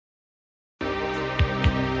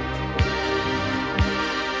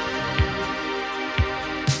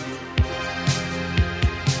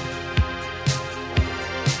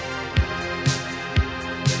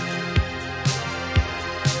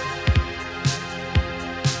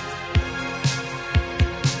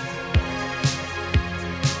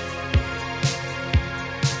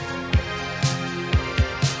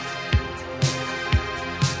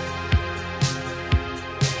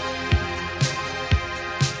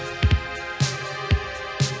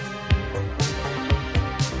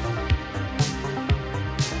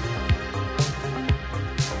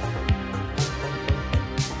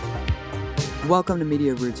Welcome to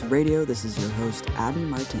Media Roots Radio. This is your host, Abby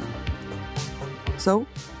Martin. So,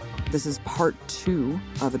 this is part 2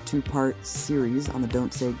 of a 2-part series on the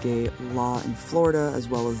Don't Say Gay law in Florida, as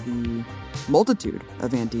well as the multitude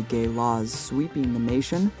of anti-gay laws sweeping the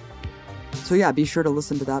nation. So yeah, be sure to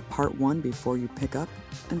listen to that part 1 before you pick up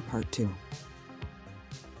in part 2.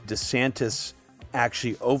 DeSantis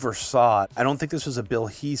actually oversaw it. I don't think this was a bill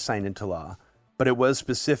he signed into law, but it was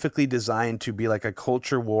specifically designed to be like a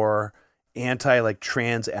culture war,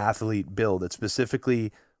 trans athlete bill that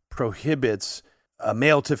specifically prohibits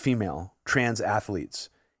male to female trans athletes,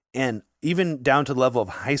 and even down to the level of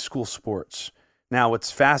high school sports. Now,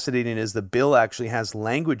 what's fascinating is the bill actually has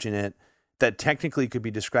language in it that technically could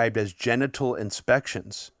be described as genital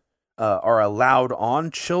inspections are allowed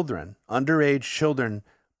on children, underage children,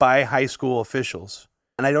 by high school officials.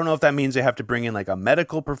 And I don't know if that means they have to bring in like a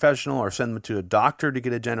medical professional or send them to a doctor to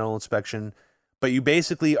get a genital inspection, but you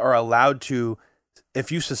basically are allowed to,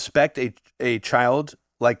 if you suspect a child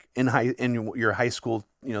like in your high school,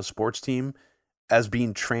 sports team as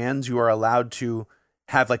being trans, you are allowed to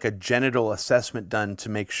have like a genital assessment done to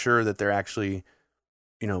make sure that they're actually,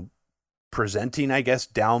 presenting, I guess,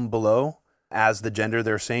 down below as the gender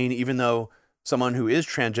they're saying, even though someone who is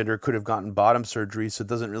transgender could have gotten bottom surgery, so it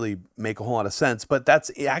doesn't really make a whole lot of sense. But that's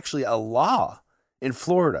actually a law in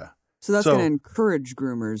Florida. So that's going to encourage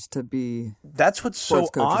groomers to be. That's what's so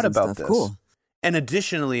odd about this. Cool. And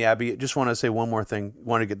additionally, Abby, just want to say one more thing.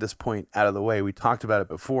 Want to get this point out of the way. We talked about it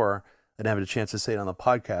before. I didn't have a chance to say it on the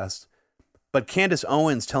podcast. But Candace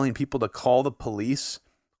Owens telling people to call the police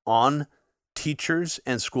on teachers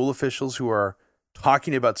and school officials who are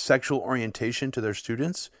talking about sexual orientation to their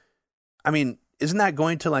students. I mean, isn't that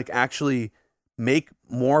going to actually make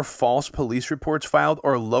more false police reports filed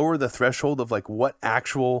or lower the threshold of what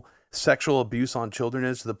actual sexual abuse on children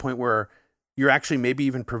is, to the point where you're actually maybe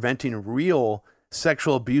even preventing real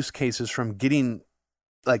sexual abuse cases from getting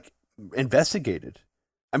investigated?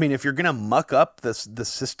 I mean, if you're going to muck up the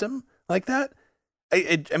system like that,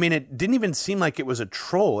 it didn't even seem like it was a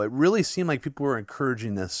troll. It really seemed like people were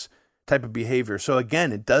encouraging this type of behavior. So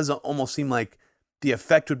again, it does almost seem like the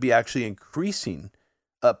effect would be actually increasing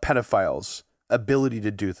pedophiles' ability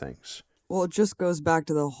to do things. Well, it just goes back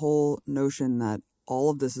to the whole notion that all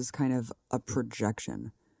of this is kind of a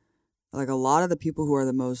projection. Like, a lot of the people who are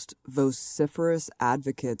the most vociferous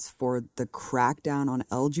advocates for the crackdown on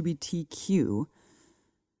LGBTQ,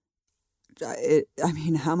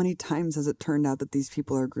 how many times has it turned out that these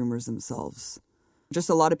people are groomers themselves? Just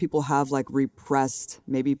a lot of people have repressed,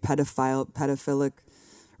 maybe pedophilic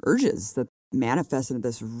urges that manifest into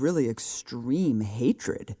this really extreme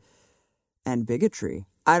hatred and bigotry.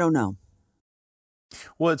 I don't know.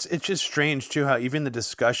 Well, it's just strange too how even the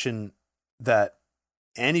discussion that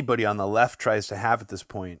anybody on the left tries to have at this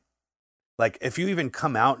point, if you even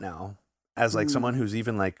come out now as someone who's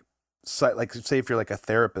even say if you're a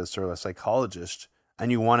therapist or a psychologist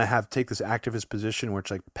and you want to take this activist position where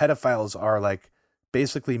it's pedophiles are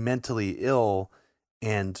basically mentally ill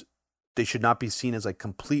and they should not be seen as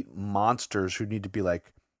complete monsters who need to be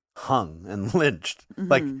hung and lynched.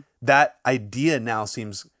 Mm-hmm. That idea now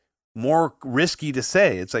seems more risky to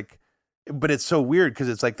say. It's but it's so weird because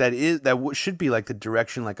it's that should be the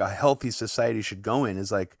direction a healthy society should go in,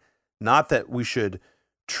 is not that we should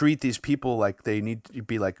treat these people like they need to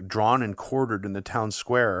be drawn and quartered in the town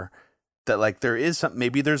square, that there is some,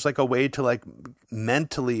 maybe there's a way to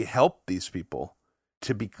mentally help these people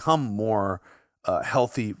to become more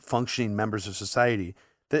healthy, functioning members of society.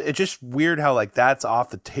 It's just weird how that's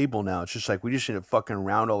off the table now. It's just we just need to fucking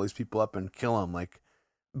round all these people up and kill them.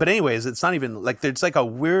 But anyways, it's not even it's a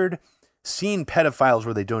weird seeing pedophiles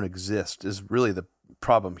where they don't exist is really the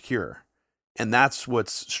problem here. And that's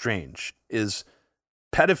what's strange, is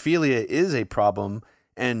pedophilia is a problem,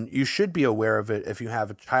 and you should be aware of it if you have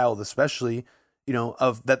a child, especially,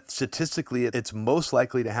 of that statistically it's most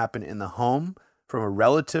likely to happen in the home, from a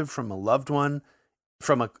relative, from a loved one,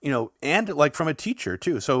 from and from a teacher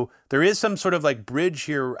too. So there is some sort of bridge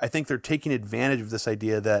here. I think they're taking advantage of this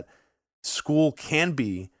idea that school can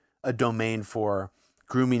be a domain for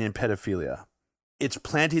grooming and pedophilia. It's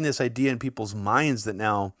planting this idea in people's minds that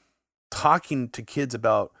now talking to kids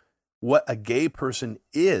about what a gay person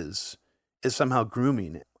is somehow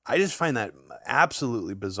grooming. I just find that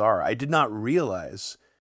absolutely bizarre. I did not realize,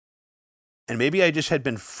 and maybe I just had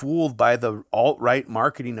been fooled by the alt-right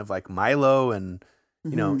marketing of Milo and,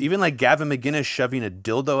 even Gavin McInnes shoving a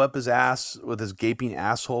dildo up his ass with his gaping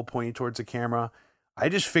asshole pointing towards the camera. I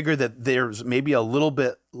just figured that there's maybe a little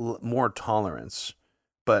bit more tolerance,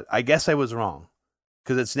 but I guess I was wrong,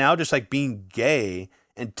 because it's now just being gay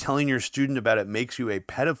and telling your student about it makes you a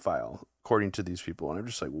pedophile. according to these people. And I'm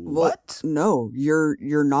just like, Well, what? no,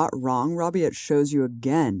 you're not wrong, Robbie. It shows you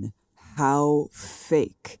again how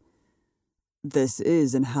fake this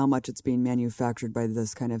is and how much it's being manufactured by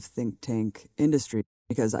this kind of think tank industry.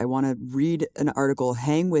 Because I want to read an article,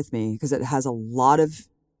 hang with me, because it has a lot of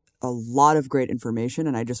great information,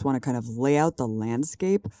 and I just want to kind of lay out the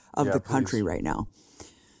landscape of the country right now.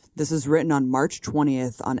 This is written on March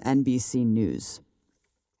 20th on NBC News.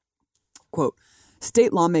 Quote,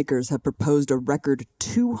 state lawmakers have proposed a record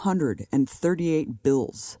 238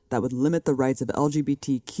 bills that would limit the rights of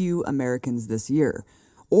LGBTQ Americans this year,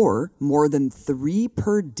 or more than 3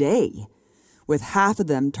 per day, with half of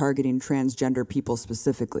them targeting transgender people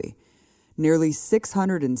specifically. Nearly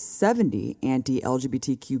 670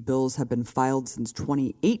 anti-LGBTQ bills have been filed since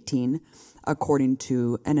 2018, according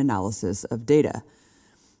to an analysis of data,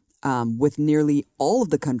 with nearly all of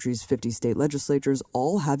the country's 50 state legislatures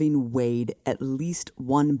all having weighed at least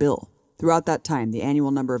one bill. Throughout that time, the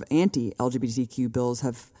annual number of anti-LGBTQ bills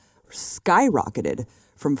have skyrocketed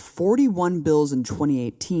from 41 bills in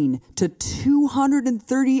 2018 to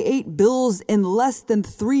 238 bills in less than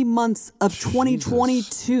 3 months of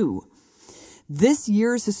 2022. This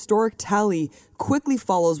year's historic tally quickly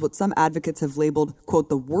follows what some advocates have labeled, quote,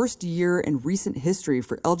 the worst year in recent history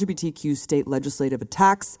for LGBTQ state legislative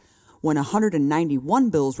attacks, when 191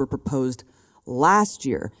 bills were proposed last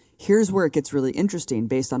year. Here's where it gets really interesting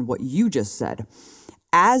based on what you just said.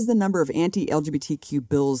 As the number of anti-LGBTQ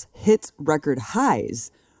bills hits record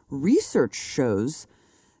highs, research shows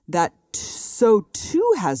that so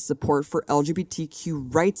too has support for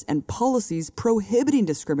LGBTQ rights and policies prohibiting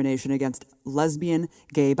discrimination against lesbian,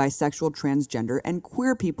 gay, bisexual, transgender, and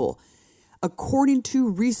queer people. According to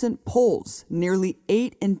recent polls, nearly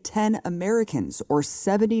 8 in 10 Americans, or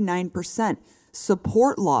 79%,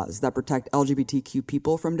 support laws that protect LGBTQ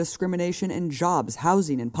people from discrimination in jobs,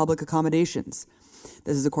 housing, and public accommodations.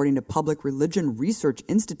 This is according to Public Religion Research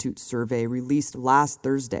Institute survey released last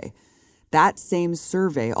Thursday. That same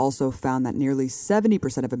survey also found that nearly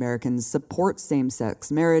 70% of Americans support same-sex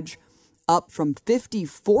marriage, up from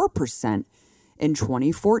 54% in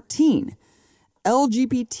 2014.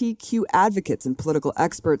 LGBTQ advocates and political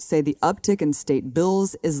experts say the uptick in state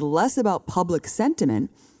bills is less about public sentiment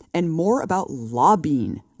and more about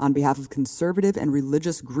lobbying on behalf of conservative and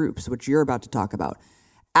religious groups, which you're about to talk about.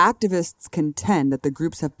 Activists contend that the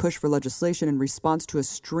groups have pushed for legislation in response to a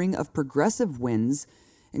string of progressive wins,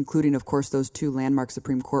 including, of course, those 2 landmark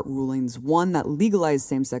Supreme Court rulings, one that legalized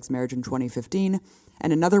same-sex marriage in 2015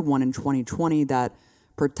 and another one in 2020 that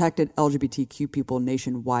protected LGBTQ people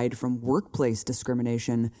nationwide from workplace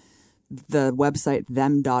discrimination. The website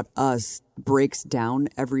them.us breaks down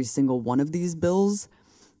every single one of these bills.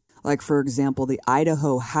 Like, for example, the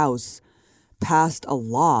Idaho House passed a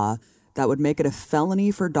law that would make it a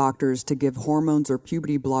felony for doctors to give hormones or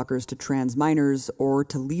puberty blockers to trans minors or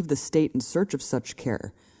to leave the state in search of such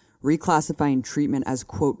care, reclassifying treatment as,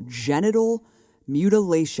 quote, genital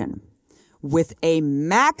mutilation, with a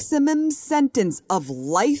maximum sentence of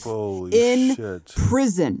life in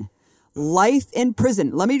prison. Life in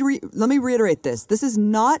prison. Let me reiterate this. This is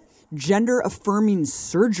not gender-affirming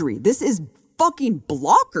surgery. This is fucking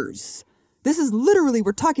blockers. This is literally,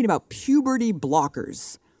 we're talking about puberty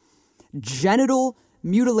blockers. Genital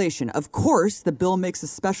mutilation. Of course, the bill makes a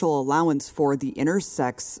special allowance for the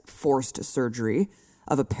intersex forced surgery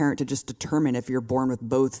of a parent to just determine if you're born with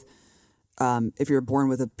both. If you're born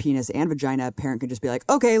with a penis and vagina, a parent can just be like,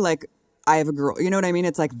 okay, like, I have a girl. You know what I mean?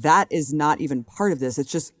 It's like, that is not even part of this.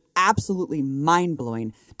 It's just absolutely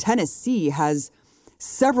mind-blowing. Tennessee has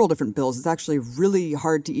several different bills. It's actually really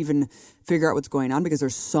hard to even figure out what's going on because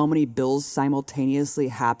there's so many bills simultaneously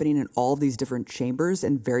happening in all of these different chambers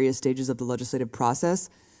and various stages of the legislative process.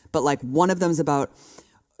 But like, one of them is about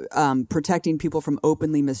protecting people from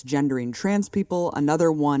openly misgendering trans people.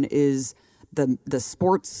 Another one is the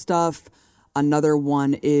sports stuff. Another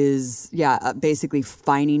one is, basically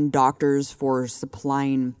fining doctors for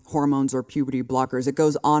supplying hormones or puberty blockers. It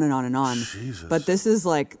goes on and on and on. Jesus. But this is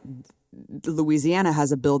like, Louisiana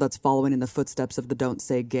has a bill that's following in the footsteps of the Don't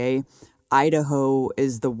Say Gay. Idaho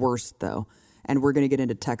is the worst, though. And we're going to get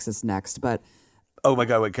into Texas next. But oh my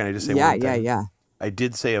God, wait, can I just say one thing? Yeah. I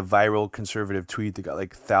did say a viral conservative tweet that got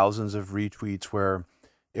like thousands of retweets where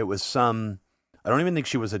it was I don't even think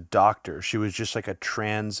she was a doctor. She was just like a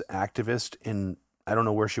trans activist I don't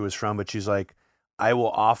know where she was from, but she's like, I will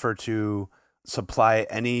offer to supply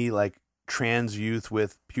any like trans youth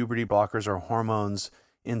with puberty blockers or hormones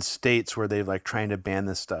in states where they're like trying to ban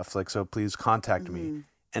this stuff. Like, so please contact me.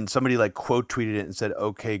 And somebody like quote tweeted it and said,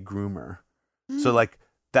 okay, groomer. So like,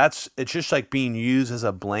 it's just like being used as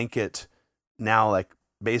a blanket now, like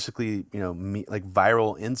basically, like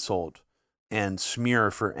viral insult and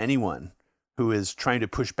smear for anyone who is trying to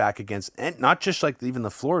push back against, and not just like even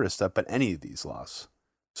the Florida stuff, but any of these laws.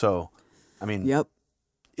 So, I mean, Yep.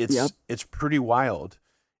 it's pretty wild.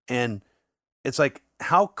 And it's like,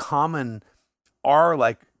 how common are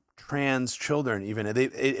like trans children even?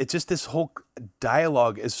 It's just, this whole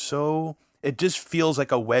dialogue is so, it just feels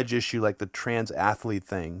like a wedge issue, like the trans athlete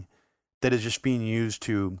thing that is just being used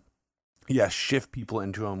to, shift people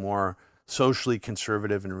into a more socially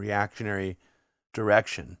conservative and reactionary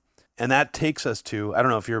direction. And that takes us to, I don't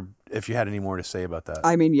know if you had any more to say about that.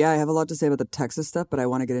 I mean, I have a lot to say about the Texas stuff, but I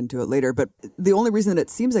want to get into it later. But the only reason that it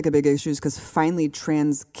seems like a big issue is because finally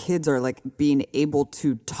trans kids are like being able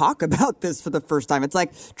to talk about this for the first time. It's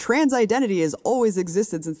like trans identity has always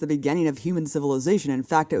existed since the beginning of human civilization. In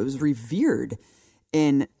fact, it was revered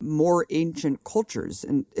in more ancient cultures.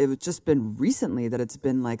 And it's just been recently that it's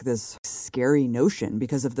been like this scary notion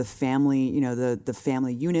because of the family, the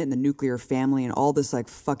family unit and the nuclear family and all this like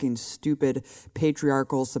fucking stupid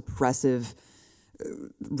patriarchal suppressive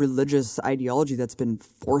religious ideology that's been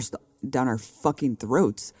forced down our fucking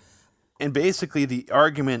throats. And basically the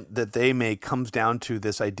argument that they make comes down to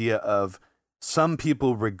this idea of some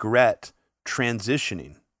people regret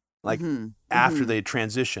transitioning, like after they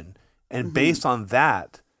transition. And based on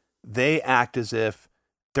that, they act as if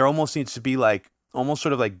there almost needs to be like almost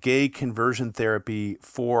sort of like gay conversion therapy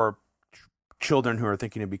for children who are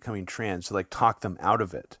thinking of becoming trans, to like talk them out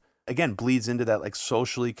of it. Again, bleeds into that like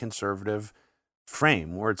socially conservative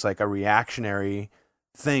frame where it's like a reactionary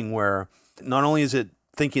thing where not only is it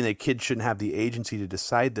thinking that kids shouldn't have the agency to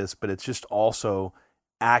decide this, but it's just also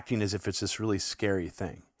acting as if it's this really scary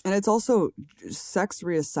thing. And it's also, sex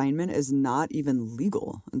reassignment is not even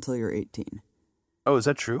legal until you're 18. Oh, is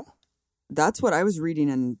that true? That's what I was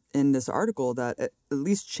reading in this article that at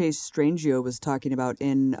least Chase Strangio was talking about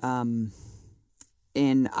in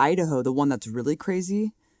Idaho, the one that's really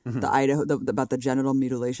crazy, the Idaho, about the genital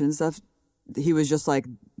mutilation and stuff. He was just like,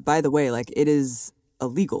 by the way, like it is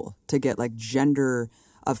illegal to get like gender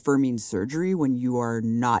affirming surgery when you are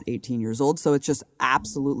not 18 years old. So it's just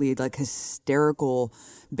absolutely like hysterical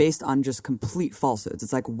based on just complete falsehoods.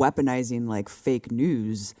 It's like weaponizing like fake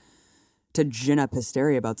news to gin up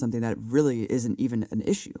hysteria about something that really isn't even an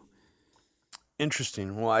issue.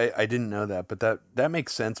 Interesting. Well, I didn't know that, but that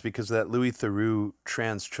makes sense because that Louis Theroux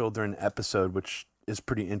trans children episode, which is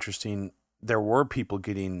pretty interesting, there were people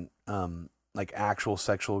getting like actual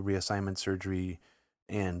sexual reassignment surgery,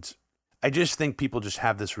 and I just think people just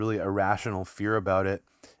have this really irrational fear about it.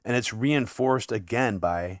 And it's reinforced again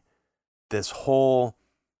by this whole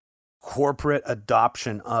corporate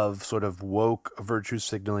adoption of sort of woke virtue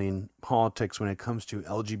signaling politics when it comes to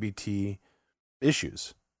LGBT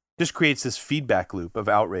issues. Just creates this feedback loop of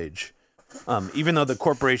outrage. Even though the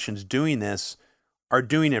corporations doing this are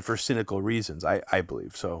doing it for cynical reasons, I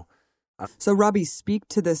believe. So Robbie, speak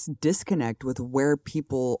to this disconnect with where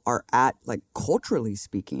people are at, like culturally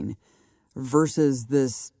speaking, versus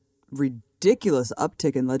this ridiculous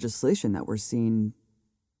uptick in legislation that we're seeing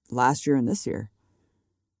last year and this year.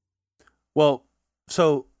 Well,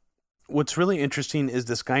 so what's really interesting is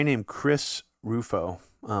this guy named Chris Rufo,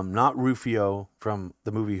 not Rufio from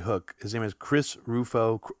the movie Hook. His name is Chris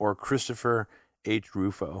Rufo, or Christopher H.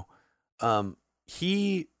 Rufo.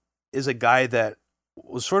 He is a guy that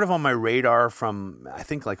was sort of on my radar from, I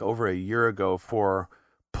think, like over a year ago for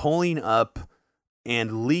pulling up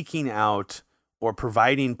and leaking out or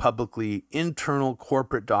providing publicly internal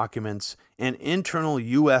corporate documents and internal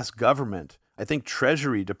U.S. government, I think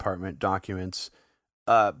Treasury Department documents,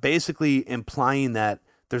 basically implying that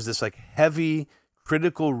there's this like heavy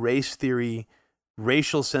critical race theory,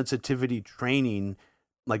 racial sensitivity training,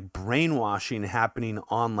 like brainwashing happening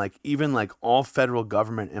on like even like all federal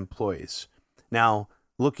government employees. Now,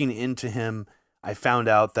 looking into him, I found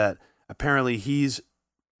out that apparently he's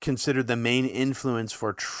considered the main influence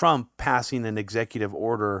for Trump passing an executive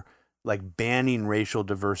order like banning racial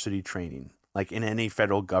diversity training, like in any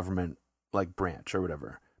federal government like branch or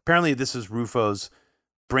whatever. Apparently this is Rufo's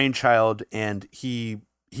brainchild, and he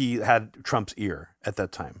had Trump's ear at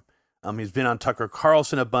that time. He's been on Tucker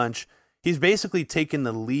Carlson a bunch. He's basically taken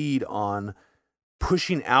the lead on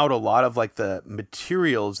pushing out a lot of like the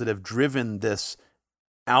materials that have driven this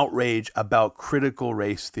outrage about critical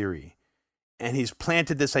race theory. And he's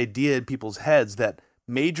planted this idea in people's heads that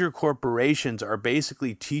major corporations are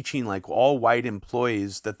basically teaching like all white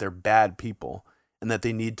employees that they're bad people and that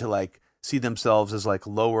they need to like see themselves as like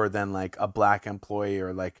lower than like a black employee,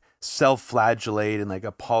 or like self-flagellate and like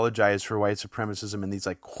apologize for white supremacism in these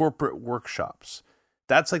like corporate workshops.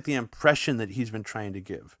 That's like the impression that he's been trying to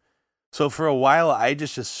give. So for a while, I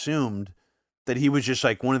just assumed that he was just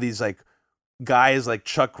like one of these like guys like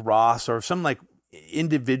Chuck Ross or some like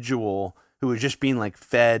individual who was just being like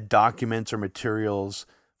fed documents or materials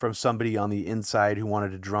from somebody on the inside who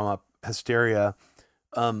wanted to drum up hysteria.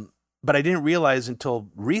 But I didn't realize until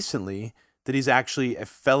recently that he's actually a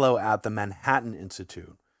fellow at the Manhattan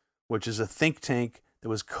Institute, which is a think tank that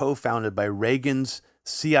was co-founded by Reagan's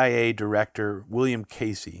CIA director, William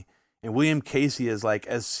Casey. And William Casey is like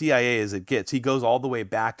as CIA as it gets. He goes all the way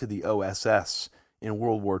back to the OSS in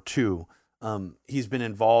World War II. He's been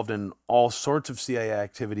involved in all sorts of CIA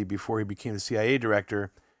activity before he became the CIA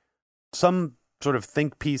director. Some sort of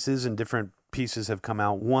think pieces and different pieces have come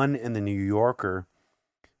out. One in the New Yorker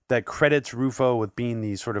that credits Rufo with being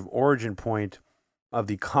the sort of origin point of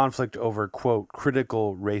the conflict over, quote,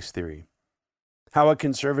 critical race theory. How a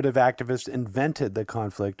conservative activist invented the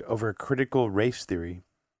conflict over critical race theory.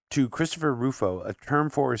 To Christopher Rufo, a term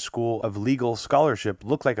for his school of legal scholarship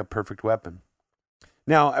looked like a perfect weapon.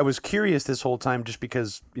 Now, I was curious this whole time just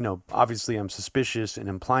because, obviously I'm suspicious and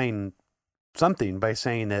implying something by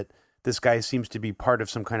saying that this guy seems to be part of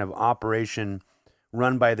some kind of operation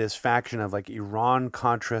run by this faction of like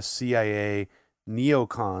Iran-Contra CIA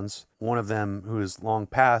neocons, one of them who is long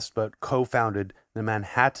past but co-founded the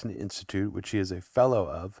Manhattan Institute, which he is a fellow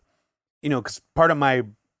of. Because part of my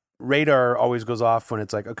radar always goes off when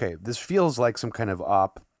it's like, okay, this feels like some kind of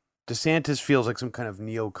op. DeSantis feels like some kind of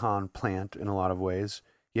neocon plant in a lot of ways,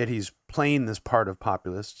 yet he's playing this part of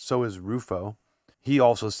populist. So is Rufo. He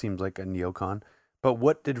also seems like a neocon. But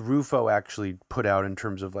what did Rufo actually put out in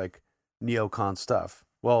terms of like neocon stuff?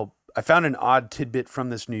 Well, I found an odd tidbit from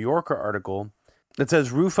this New Yorker article that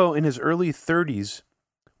says Rufo in his early 30s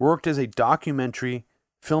worked as a documentary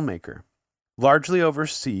filmmaker, largely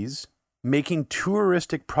overseas, making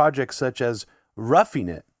touristic projects such as Roughing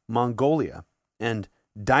It, Mongolia, and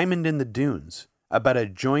Diamond in the Dunes, about a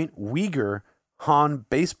joint Uyghur Han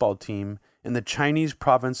baseball team in the Chinese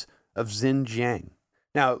province of Xinjiang.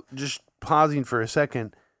 Now, just pausing for a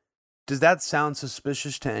second, does that sound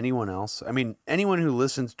suspicious to anyone else? I mean, anyone who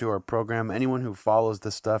listens to our program, anyone who follows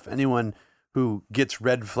this stuff, anyone who gets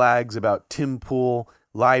red flags about Tim Pool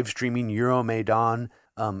live streaming Euromaidan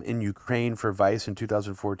in Ukraine for Vice in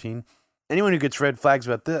 2014, anyone who gets red flags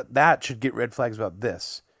about that should get red flags about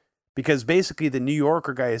this. Because basically the New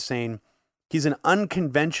Yorker guy is saying he's an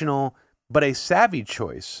unconventional but a savvy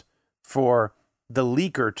choice for the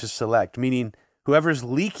leaker to select, meaning whoever's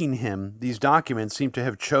leaking him these documents seem to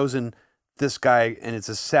have chosen this guy, and it's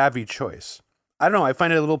a savvy choice. I don't know, I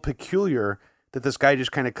find it a little peculiar that this guy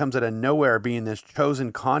just kind of comes out of nowhere being this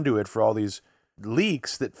chosen conduit for all these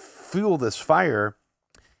leaks that fuel this fire,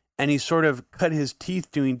 and he sort of cut his teeth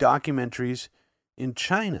doing documentaries in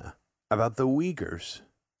China about the Uyghurs.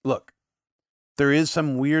 Look, there is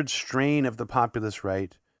some weird strain of the populist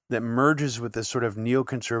right that merges with this sort of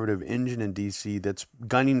neoconservative engine in DC that's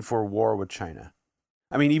gunning for war with China.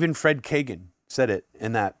 I mean, even Fred Kagan said it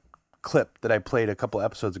in that clip that I played a couple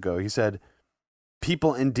episodes ago. He said,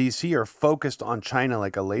 people in DC are focused on China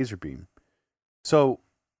like a laser beam. So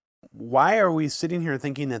why are we sitting here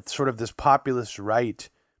thinking that sort of this populist right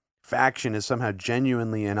faction is somehow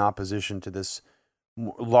genuinely in opposition to this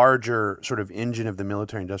larger sort of engine of the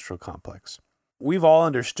military-industrial complex? We've all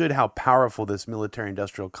understood how powerful this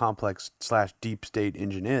military-industrial complex / deep state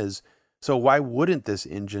engine is. So why wouldn't this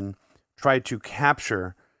engine try to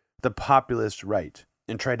capture the populist right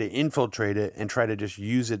and try to infiltrate it and try to just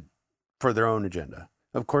use it for their own agenda?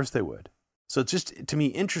 Of course they would. So it's just, to me,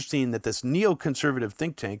 interesting that this neoconservative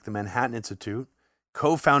think tank, the Manhattan Institute,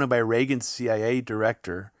 co-founded by Reagan's CIA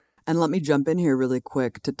director. And let me jump in here really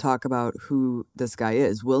quick to talk about who this guy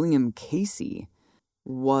is. William Casey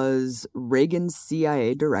was Reagan's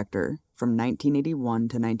CIA director from 1981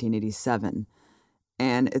 to 1987.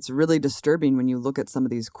 And it's really disturbing when you look at some of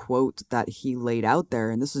these quotes that he laid out there.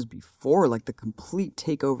 And this is before like the complete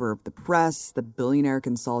takeover of the press, the billionaire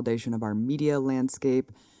consolidation of our media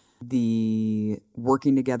landscape, the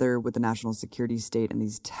working together with the national security state and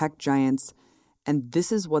these tech giants. And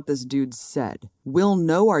this is what this dude said. We'll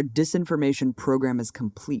know our disinformation program is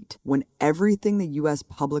complete when everything the U.S.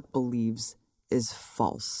 public believes is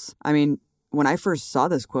false. I mean, when I first saw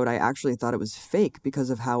this quote, I actually thought it was fake because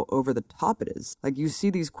of how over the top it is. Like, you see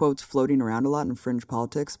these quotes floating around a lot in fringe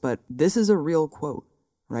politics, but this is a real quote,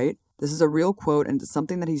 right? This is a real quote, and it's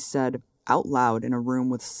something that he said out loud in a room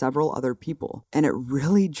with several other people. And it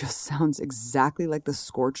really just sounds exactly like the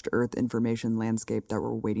scorched earth information landscape that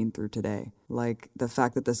we're wading through today. Like, the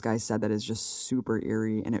fact that this guy said that is just super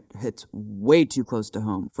eerie, and it hits way too close to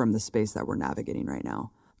home from the space that we're navigating right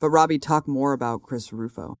now. But Robbie, talk more about Chris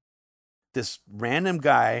Rufo. This random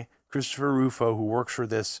guy Christopher Rufo, who works for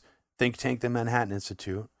this think tank, the Manhattan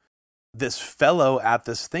Institute. This fellow at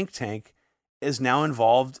this think tank is now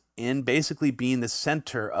involved in basically being the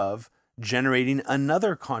center of generating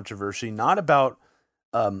another controversy, not about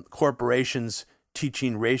corporations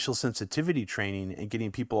teaching racial sensitivity training and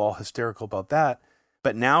getting people all hysterical about that,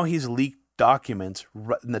 but now he's leaked documents,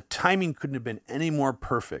 and the timing couldn't have been any more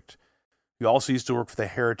perfect. He also used to work for the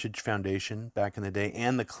Heritage Foundation back in the day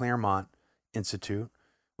and the Claremont Institute,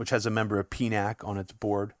 which has a member of PNAC on its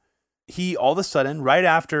board. He all of a sudden, right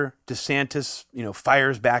after DeSantis,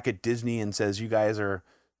 fires back at Disney and says, you guys are,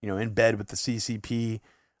 in bed with the CCP,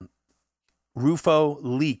 Rufo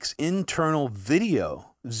leaks internal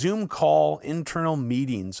video, Zoom call, internal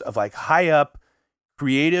meetings of like high up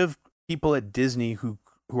creative people at Disney who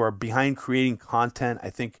are behind creating content. I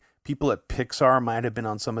think people at Pixar might have been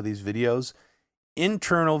on some of these videos,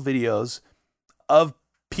 internal videos of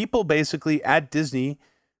people basically at Disney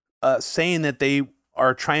saying that they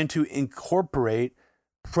are trying to incorporate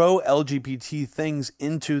pro-LGBT things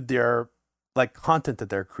into their like content that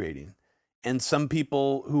they're creating. And some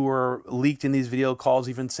people who are leaked in these video calls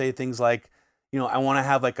even say things like, I want to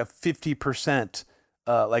have like a 50%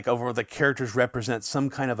 like over the characters represent some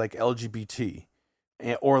kind of like LGBT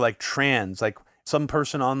or like trans. Like some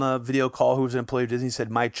person on the video call who was an employee of Disney said,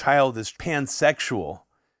 my child is pansexual.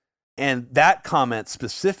 And that comment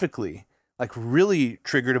specifically like really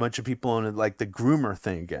triggered a bunch of people on like the groomer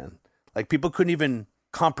thing again. Like people couldn't even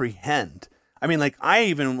comprehend. I mean, like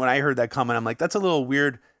when I heard that comment, I'm like, that's a little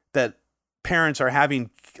weird that parents are having,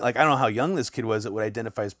 like, I don't know how young this kid was that would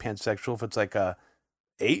identify as pansexual. If it's like a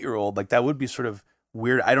 8-year-old, like that would be sort of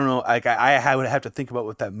weird. I don't know. Like I would have to think about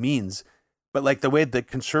what that means. But like the way the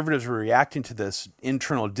conservatives were reacting to this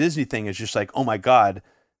internal Disney thing is just like, oh my God,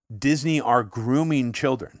 Disney are grooming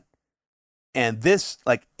children. And this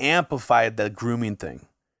like amplified the grooming thing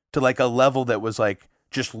to like a level that was like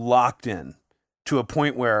just locked in to a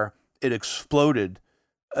point where it exploded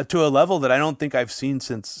to a level that I don't think I've seen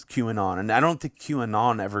since QAnon. And I don't think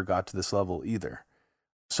QAnon ever got to this level either.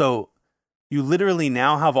 So you literally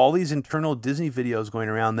now have all these internal Disney videos going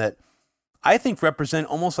around that I think represent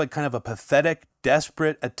almost like kind of a pathetic,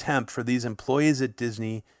 desperate attempt for these employees at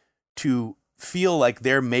Disney to feel like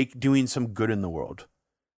they're doing some good in the world.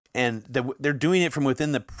 And they're doing it from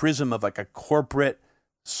within the prism of like a corporate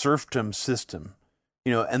serfdom system,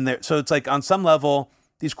 and so it's like on some level,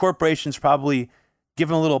 these corporations probably give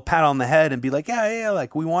them a little pat on the head and be like, yeah,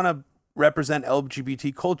 like we want to represent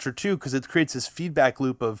LGBT culture too, because it creates this feedback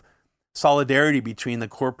loop of solidarity between the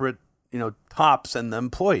corporate, tops and the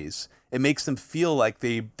employees. It makes them feel like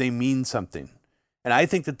they mean something. And I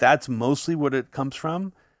think that that's mostly what it comes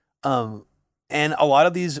from. And a lot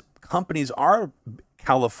of these companies are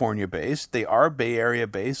California based. They are Bay Area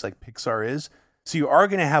based, like Pixar is. So you are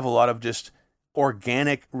going to have a lot of just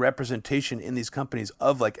organic representation in these companies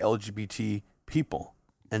of like LGBT people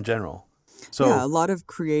in general. So yeah, a lot of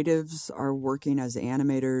creatives are working as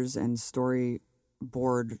animators and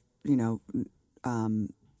storyboard,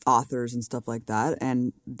 authors and stuff like that.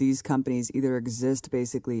 And these companies either exist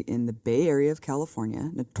basically in the Bay Area of California,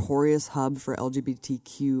 notorious hub for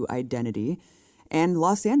LGBTQ identity, and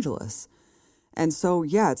Los Angeles. And so,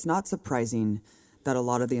 yeah, it's not surprising that a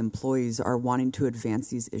lot of the employees are wanting to advance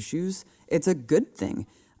these issues. It's a good thing.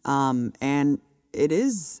 And it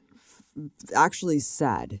is actually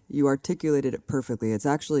sad. You articulated it perfectly. It's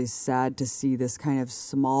actually sad to see this kind of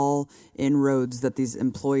small inroads that these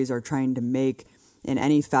employees are trying to make in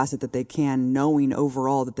any facet that they can, knowing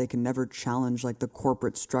overall that they can never challenge like the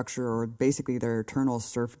corporate structure or basically their eternal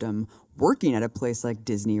serfdom working at a place like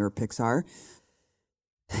Disney or Pixar.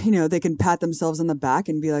 They can pat themselves on the back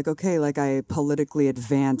and be like, okay, like I politically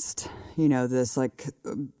advanced, this like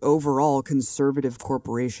overall conservative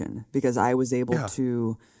corporation because I was able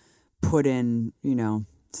to put in,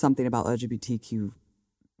 something about LGBTQ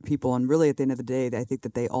people. And really at the end of the day, I think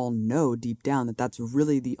that they all know deep down that that's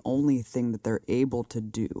really the only thing that they're able to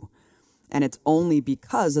do. And it's only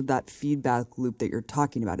because of that feedback loop that you're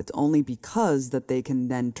talking about. It's only because that they can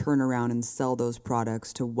then turn around and sell those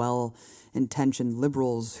products to well-intentioned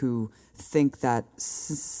liberals who think that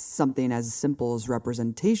something as simple as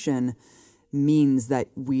representation means that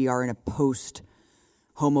we are in a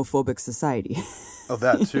post-homophobic society. Oh,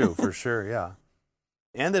 that too, for sure, yeah.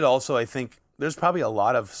 And it also, I think, there's probably a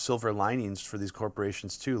lot of silver linings for these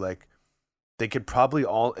corporations too. Like, it probably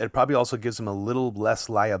also gives them a little less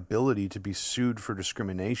liability to be sued for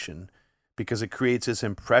discrimination because it creates this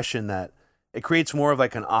impression that it creates more of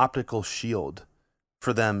like an optical shield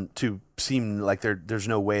for them to seem like there's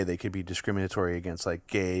no way they could be discriminatory against like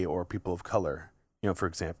gay or people of color, for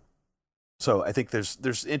example. So I think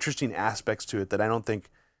there's interesting aspects to it that I don't think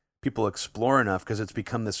people explore enough, because it's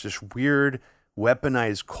become this just weird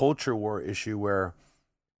weaponized culture war issue where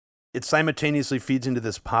it simultaneously feeds into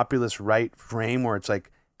this populist right frame where it's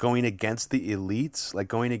like going against the elites, like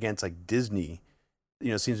going against like Disney,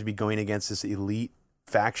 seems to be going against this elite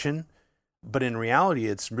faction. But in reality,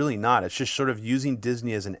 it's really not. It's just sort of using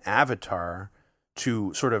Disney as an avatar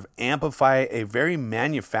to sort of amplify a very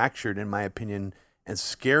manufactured, in my opinion, and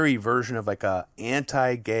scary version of like a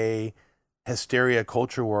anti-gay hysteria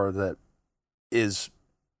culture war that is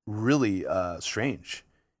really strange.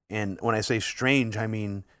 And when I say strange, I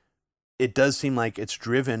mean, it does seem like it's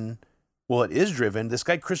driven. Well, it is driven. This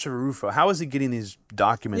guy, Christopher Rufo, how is he getting these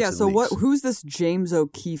documents? Yeah, so who's this James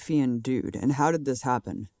O'Keefean dude, and how did this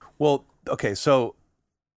happen? Well, okay, so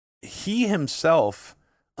he himself,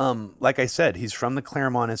 like I said, he's from the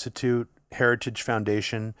Claremont Institute, Heritage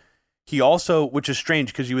Foundation. He also, which is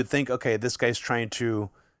strange because you would think, okay, this guy's trying to,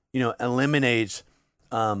 eliminate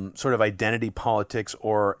sort of identity politics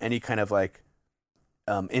or any kind of like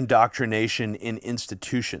indoctrination in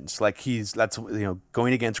institutions. Like that's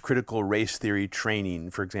going against critical race theory training,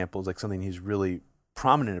 for example, is like something he's really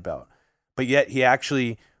prominent about. But yet he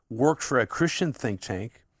actually worked for a Christian think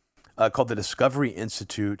tank called the Discovery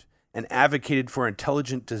Institute and advocated for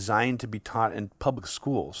intelligent design to be taught in public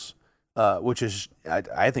schools, which is,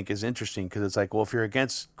 I think, is interesting because it's like, well, if you're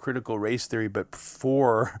against critical race theory but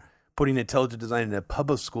for putting intelligent design into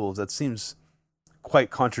public schools, that seems quite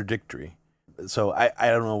contradictory. So I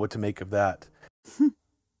don't know what to make of that.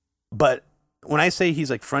 But when I say he's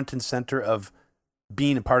like front and center of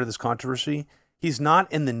being a part of this controversy, he's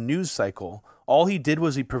not in the news cycle. All he did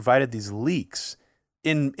was he provided these leaks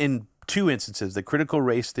in two instances, the critical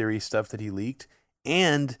race theory stuff that he leaked,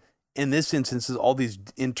 and in this instance, all these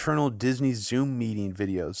internal Disney Zoom meeting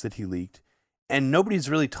videos that he leaked. And nobody's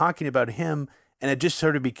really talking about him, and it just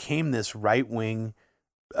sort of became this right-wing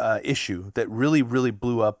issue that really, really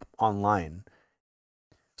blew up online.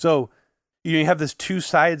 So you have this two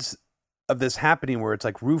sides of this happening where it's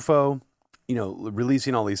like Rufo,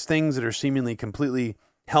 releasing all these things that are seemingly completely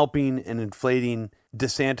helping and inflating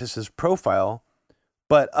DeSantis's profile.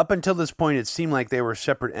 But up until this point, it seemed like they were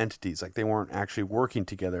separate entities, like they weren't actually working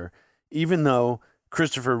together, even though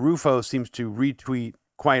Christopher Rufo seems to retweet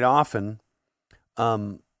quite often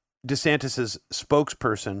DeSantis's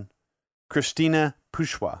spokesperson, Christina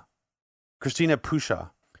Pushaw.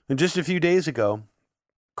 And just a few days ago,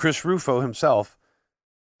 Chris Rufo himself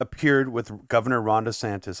appeared with Governor Ron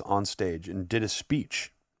DeSantis on stage and did a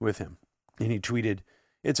speech with him. And he tweeted,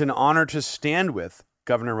 "It's an honor to stand with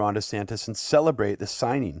Governor Ron DeSantis and celebrate the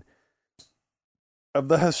signing of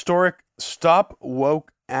the historic Stop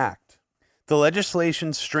Woke Act. The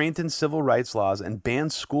legislation strengthens civil rights laws and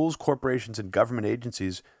bans schools, corporations, and government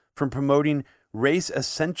agencies from promoting race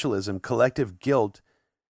essentialism, collective guilt,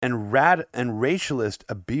 and racialist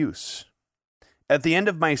abuse. At the end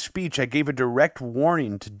of my speech, I gave a direct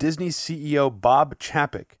warning to Disney CEO Bob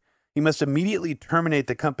Chapek. He must immediately terminate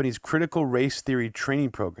the company's critical race theory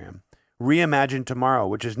training program, Reimagine Tomorrow,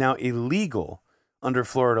 which is now illegal under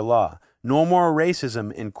Florida law. No more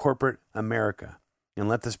racism in corporate America. And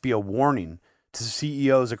let this be a warning to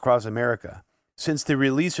CEOs across America. Since the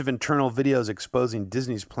release of internal videos exposing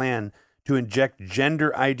Disney's plan to inject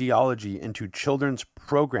gender ideology into children's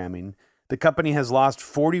programming, the company has lost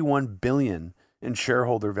 $41 billion in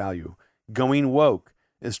shareholder value. Going woke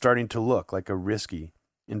is starting to look like a risky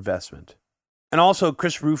investment." And also,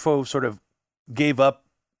 Chris Rufo sort of gave up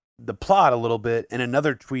the plot a little bit in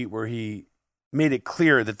another tweet where he made it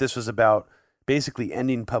clear that this was about basically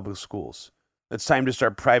ending public schools. It's time to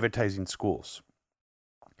start privatizing schools.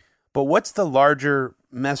 But what's the larger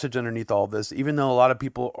message underneath all of this? Even though a lot of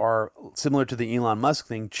people are, similar to the Elon Musk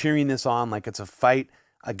thing, cheering this on like it's a fight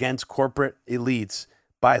against corporate elites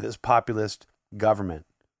by this populist government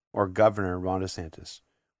or Governor Ron DeSantis.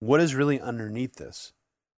 What is really underneath this?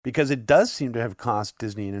 Because it does seem to have cost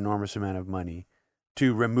Disney an enormous amount of money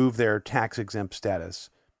to remove their tax-exempt status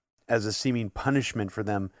as a seeming punishment for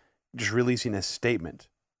them just releasing a statement,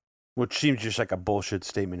 which seems just like a bullshit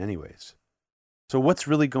statement anyways. So what's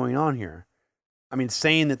really going on here? I mean,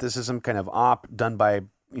 saying that this is some kind of op done by,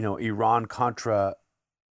 Iran-Contra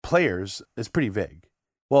players is pretty vague.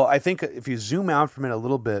 Well, I think if you zoom out from it a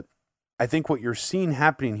little bit, I think what you're seeing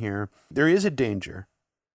happening here, there is a danger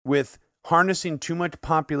with harnessing too much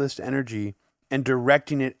populist energy and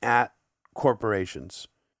directing it at corporations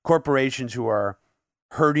who are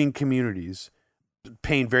hurting communities,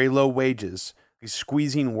 paying very low wages,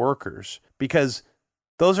 squeezing workers, because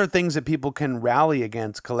those are things that people can rally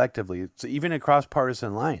against collectively, so even across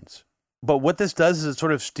partisan lines. But what this does is it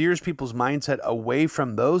sort of steers people's mindset away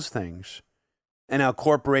from those things. And how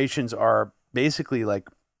corporations are basically like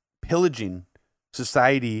pillaging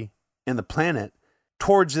society and the planet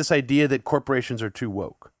towards this idea that corporations are too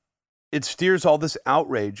woke. It steers all this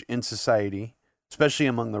outrage in society, especially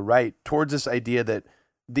among the right, towards this idea that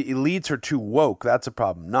the elites are too woke. That's a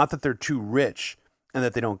problem. Not that they're too rich and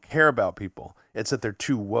that they don't care about people. It's that they're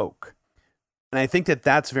too woke. And I think that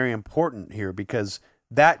that's very important here, because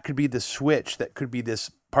that could be the switch that could be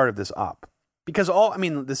this part of this op. Because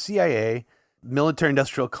the CIA, military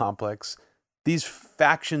industrial complex, these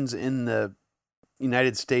factions in the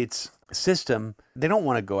United States system, they don't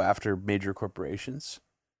want to go after major corporations.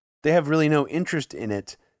 They have really no interest in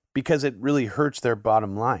it because it really hurts their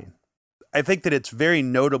bottom line. I think that it's very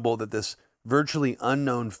notable that this virtually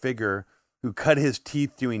unknown figure who cut his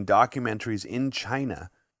teeth doing documentaries in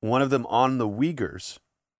China, one of them on the Uyghurs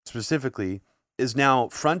specifically, is now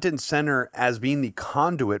front and center as being the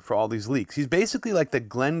conduit for all these leaks. He's basically like the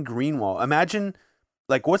Glenn Greenwald. Imagine,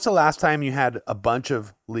 like, what's the last time you had a bunch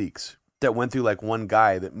of leaks that went through like one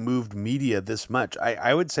guy that moved media this much?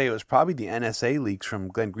 I would say it was probably the NSA leaks from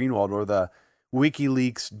Glenn Greenwald or the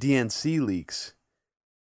WikiLeaks DNC leaks.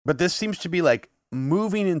 But this seems to be like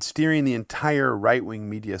moving and steering the entire right-wing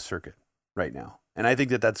media circuit right now. And I think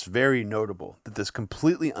that that's very notable, that this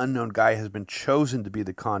completely unknown guy has been chosen to be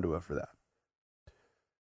the conduit for that.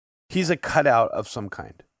 He's a cutout of some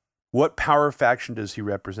kind. What power faction does he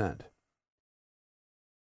represent?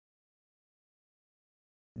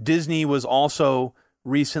 Disney was also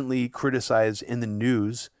recently criticized in the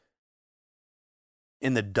news.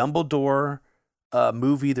 In the Dumbledore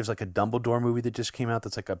movie, there's like a Dumbledore movie that just came out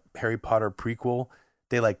that's like a Harry Potter prequel.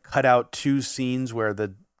 They like cut out 2 scenes where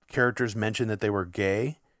the characters mentioned that they were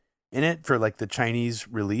gay in it for like the Chinese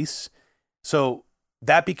release. So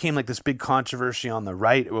that became like this big controversy on the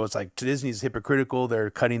right. It was like, Disney's hypocritical. They're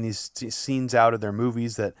cutting these scenes out of their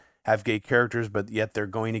movies that have gay characters, but yet they're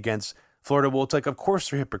going against Florida. Well, it's like, of course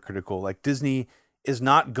they're hypocritical. Like, Disney is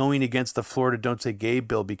not going against the Florida Don't Say Gay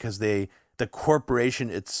bill because the corporation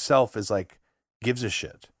itself is like, gives a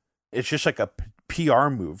shit. It's just like a PR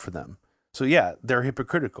move for them. So yeah, they're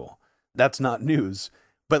hypocritical. That's not news.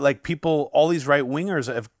 But like, people, all these right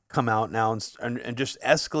wingers have come out now and just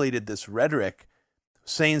escalated this rhetoric,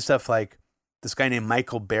 saying stuff like, this guy named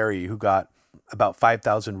Michael Berry, who got about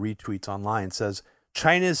 5,000 retweets online, says,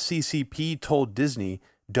 China's CCP told Disney,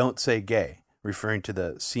 don't say gay, referring to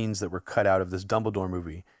the scenes that were cut out of this Dumbledore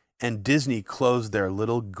movie. And Disney closed their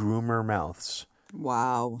little groomer mouths.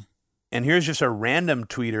 Wow. And here's just a random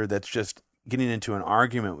tweeter that's just getting into an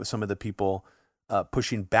argument with some of the people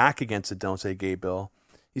pushing back against the Don't Say Gay bill.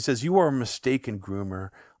 He says, you are a mistaken groomer.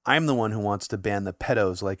 I'm the one who wants to ban the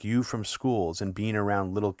pedos like you from schools and being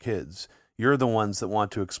around little kids. You're the ones that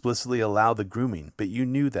want to explicitly allow the grooming, but you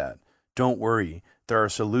knew that. Don't worry. There are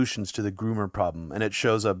solutions to the groomer problem, and it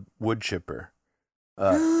shows a wood chipper.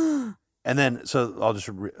 And then, so I'll just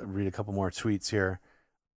read a couple more tweets here.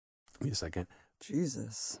 Give me a second.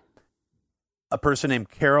 Jesus. A person named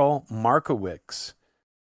Carol Markowicz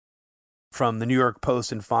from the New York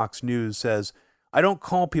Post and Fox News says, I don't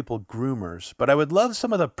call people groomers, but I would love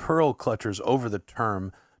some of the pearl clutchers over the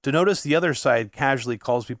term to notice the other side casually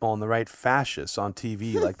calls people on the right fascists on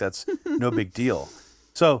TV like that's no big deal.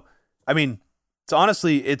 So, I mean, so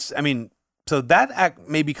honestly, so that act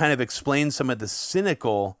maybe kind of explains some of the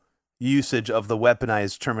cynical usage of the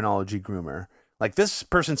weaponized terminology groomer. Like, this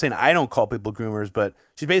person saying, I don't call people groomers, but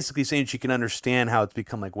she's basically saying she can understand how it's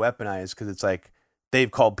become like weaponized because it's like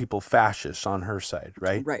they've called people fascists on her side,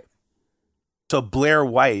 right? Right. So Blair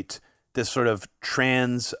White, this sort of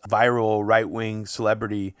trans viral right-wing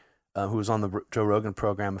celebrity who was on the Joe Rogan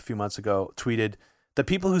program a few months ago, tweeted, the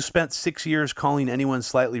people who spent 6 years calling anyone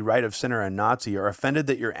slightly right of center a Nazi are offended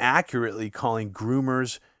that you're accurately calling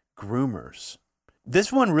groomers groomers.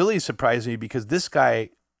 This one really surprised me because this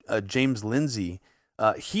guy, James Lindsay,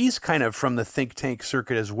 he's kind of from the think tank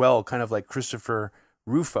circuit as well, kind of like Christopher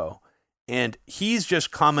Rufo. And he's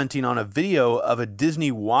just commenting on a video of a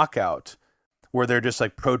Disney walkout where they're just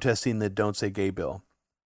like protesting the Don't Say Gay bill.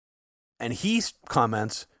 And he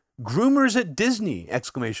comments, groomers at Disney, !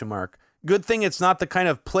 Good thing it's not the kind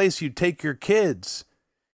of place you take your kids.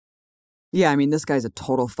 Yeah, I mean, this guy's a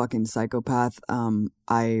total fucking psychopath.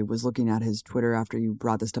 I was looking at his Twitter after you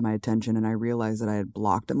brought this to my attention, and I realized that I had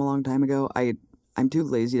blocked him a long time ago. I'm too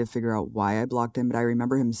lazy to figure out why I blocked him, but I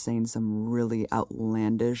remember him saying some really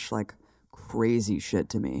outlandish, like, crazy shit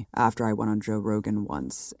to me after I went on Joe Rogan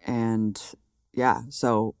once. And Yeah,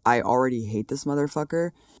 so I already hate this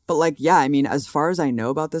motherfucker. But like, yeah, I mean, as far as I know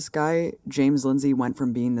about this guy, James Lindsay went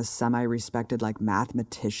from being this semi-respected like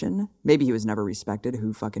mathematician. Maybe he was never respected,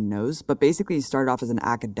 who fucking knows? But basically he started off as an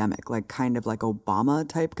academic, like kind of like Obama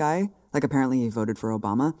type guy. Like apparently he voted for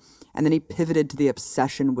Obama. And then he pivoted to the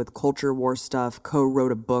obsession with culture war stuff,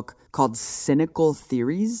 co-wrote a book called Cynical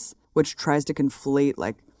Theories, which tries to conflate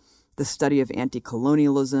like the study of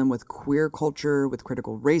anti-colonialism with queer culture, with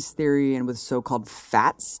critical race theory, and with so-called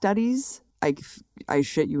fat studies. I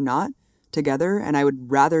shit you not, together. And I would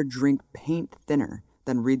rather drink paint thinner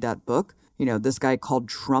than read that book. You know, this guy called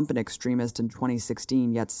Trump an extremist in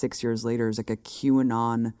 2016, yet 6 years later is like a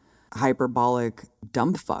QAnon hyperbolic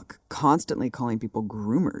dumbfuck, constantly calling people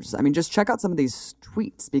groomers. I mean, just check out some of these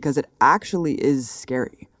tweets because it actually is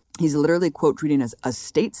scary. He's literally quote tweeting as a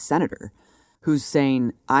state senator who's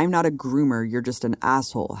saying, I'm not a groomer, you're just an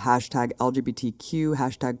asshole. Hashtag LGBTQ,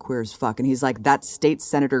 hashtag queer as fuck. And he's like, that state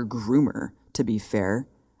senator groomer, to be fair.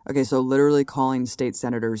 Okay, so literally calling state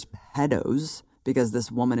senators pedos because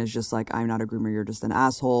this woman is just like, I'm not a groomer, you're just an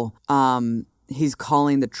asshole. He's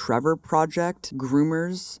calling the Trevor Project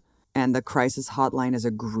groomers, and the Crisis Hotline is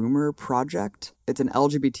a groomer project. It's an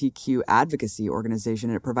LGBTQ advocacy organization,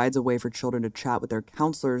 and it provides a way for children to chat with their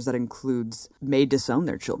counselors that includes may disown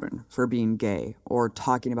their children for being gay or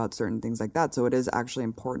talking about certain things like that. So it is actually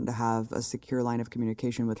important to have a secure line of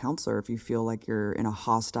communication with a counselor if you feel like you're in a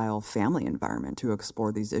hostile family environment to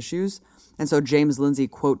explore these issues. And so James Lindsay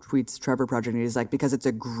quote tweets Trevor Project, and he's like, because it's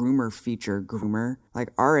a groomer feature, groomer.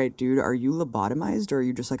 Like, all right, dude, are you lobotomized or are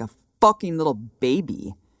you just like a fucking little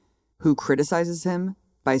baby who criticizes him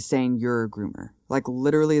by saying you're a groomer? Like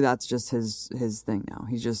literally that's just his thing now.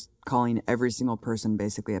 He's just calling every single person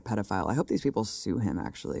basically a pedophile. I hope these people sue him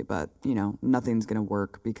actually, but you know, nothing's going to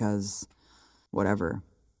work because whatever.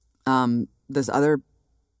 This other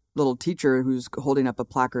little teacher who's holding up a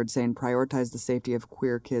placard saying prioritize the safety of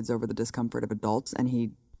queer kids over the discomfort of adults, and he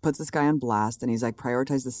puts this guy on blast and he's like,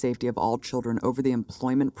 prioritize the safety of all children over the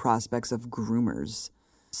employment prospects of groomers.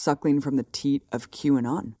 Suckling from the teat of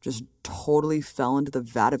QAnon. Just totally fell into the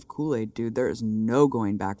vat of Kool-Aid, dude. There is no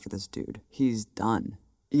going back for this dude. He's done.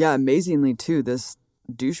 Yeah, amazingly, too, this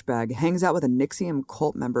douchebag hangs out with a NXIVM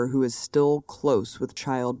cult member who is still close with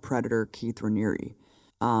child predator Keith Raniere.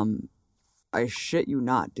 I shit you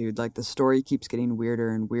not, dude. Like, the story keeps getting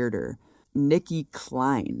weirder and weirder. Nikki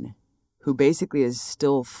Klein, who basically is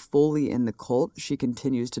still fully in the cult, she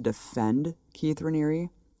continues to defend Keith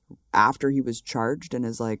Raniere after he was charged and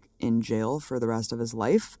is like in jail for the rest of his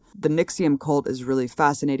life. The NXIVM cult is really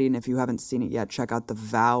fascinating. If you haven't seen it yet, check out The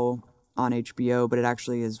Vow on HBO, but it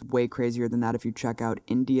actually is way crazier than that if you check out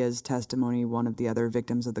India's testimony, one of the other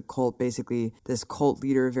victims of the cult. Basically, this cult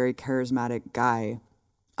leader, very charismatic guy,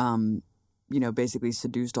 you know, basically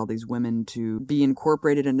seduced all these women to be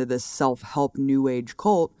incorporated into this self-help new age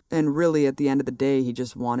cult. And really, at the end of the day, he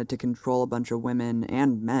just wanted to control a bunch of women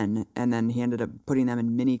and men. And then he ended up putting them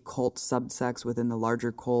in mini cult subsects within the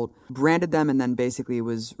larger cult, branded them, and then basically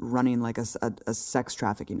was running like a sex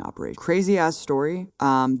trafficking operation. Crazy ass story.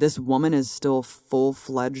 This woman is still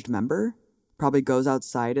full-fledged member. Probably goes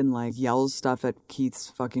outside and like yells stuff at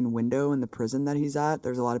Keith's fucking window in the prison that he's at.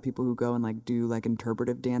 There's a lot of people who go and like do like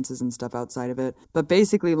interpretive dances and stuff outside of it. But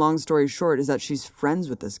basically, long story short, is that she's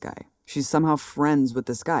friends with this guy. She's somehow friends with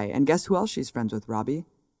this guy. And guess who else she's friends with, Robbie?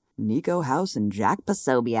 Nico House and Jack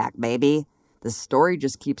Posobiec, baby. The story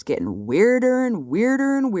just keeps getting weirder and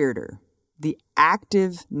weirder and weirder. The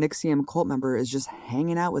active NXIVM cult member is just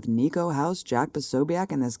hanging out with Nico House, Jack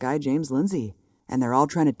Posobiec, and this guy James Lindsay. And they're all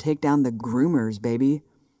trying to take down the groomers, baby.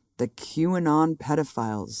 The QAnon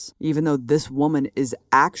pedophiles. Even though this woman is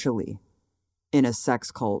actually in a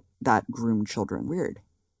sex cult that groomed children. Weird.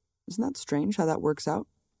 Isn't that strange how that works out?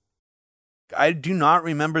 I do not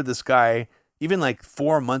remember this guy, even like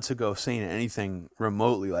 4 months ago, saying anything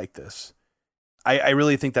remotely like this. I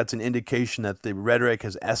really think that's an indication that the rhetoric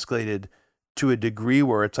has escalated to a degree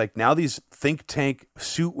where it's like now these think tank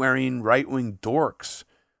suit-wearing right-wing dorks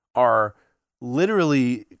are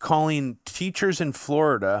literally calling teachers in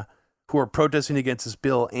Florida who are protesting against this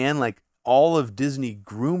bill and like all of Disney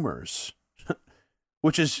groomers,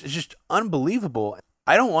 which is just unbelievable.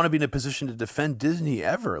 I don't want to be in a position to defend Disney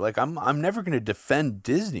ever. Like I'm never going to defend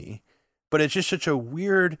Disney, but it's just such a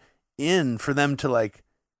weird in for them to like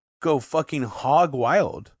go fucking hog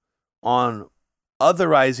wild on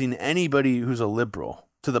otherizing anybody who's a liberal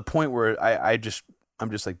to the point where I'm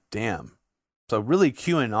just like, damn. So really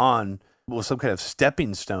QAnon was some kind of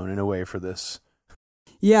stepping stone in a way for this.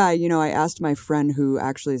 Yeah, you know, I asked my friend who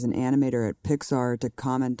actually is an animator at Pixar to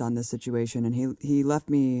comment on this situation, and he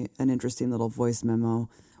left me an interesting little voice memo.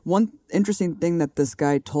 One interesting thing that this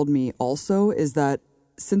guy told me also is that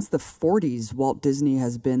since the 40s, Walt Disney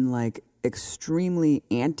has been like extremely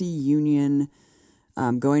anti-union,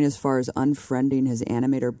 going as far as unfriending his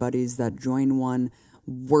animator buddies that join one,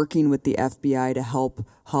 working with the FBI to help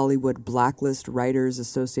Hollywood blacklist writers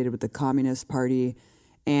associated with the Communist Party.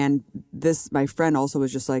 And this, my friend also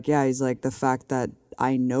was just like, yeah, he's like, the fact that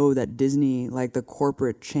I know that Disney, like the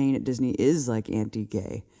corporate chain at Disney, is like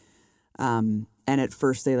anti-gay. And at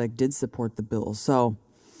first they like did support the bill. So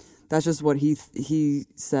that's just what he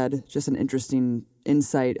said. Just an interesting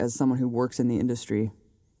insight as someone who works in the industry.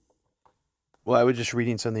 Well, I was just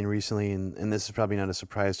reading something recently, and this is probably not a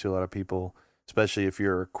surprise to a lot of people, especially if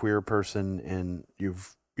you're a queer person and you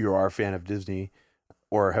are a fan of Disney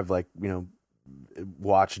or have like,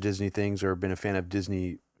 watched Disney things or been a fan of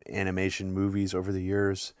Disney animation movies over the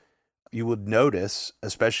years. You would notice,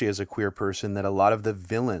 especially as a queer person, that a lot of the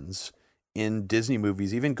villains in Disney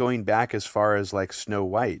movies, even going back as far as like Snow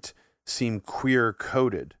White, seem queer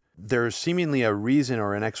coded. There's seemingly a reason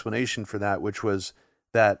or an explanation for that, which was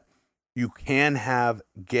that you can have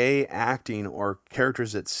gay acting or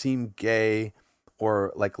characters that seem gay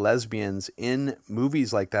or like lesbians in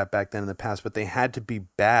movies like that back then in the past, but they had to be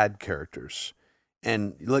bad characters.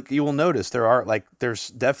 And look, you will notice there's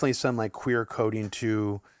definitely some like queer coding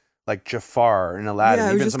to like Jafar and Aladdin,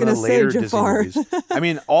 yeah, even some of the later Disney movies. I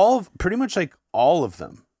mean, pretty much like all of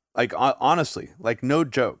them. Like honestly, like no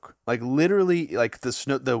joke, like literally, like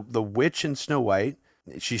the witch in Snow White,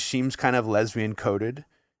 she seems kind of lesbian coded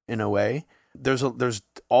in a way. There's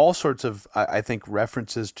all sorts of I think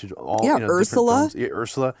references to all Ursula.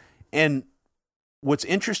 Ursula. And what's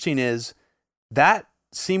interesting is that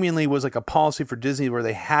seemingly was like a policy for Disney where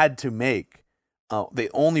they had to make the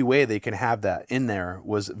only way they can have that in there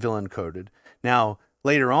was villain coded. Now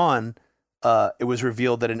later on, it was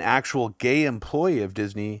revealed that an actual gay employee of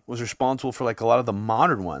Disney was responsible for like a lot of the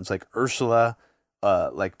modern ones, like Ursula,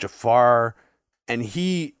 like Jafar, and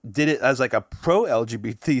he did it as like a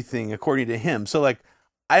pro-LGBT thing, according to him. So like,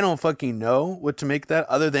 I don't fucking know what to make that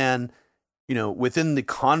other than, within the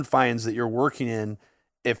confines that you're working in,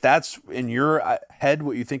 if that's in your head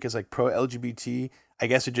what you think is like pro-LGBT, I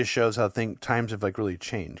guess it just shows how times have like really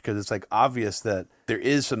changed, because it's like obvious that there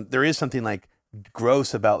is something like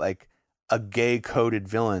gross about like a gay coded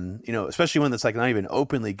villain, especially one that's like not even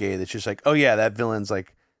openly gay. That's just like, oh yeah, that villain's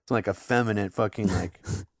like effeminate fucking like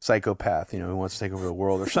psychopath, who wants to take over the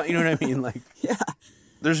world or something. You know what I mean? Like, yeah,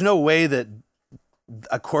 there's no way that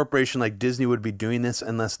a corporation like Disney would be doing this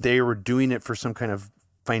unless they were doing it for some kind of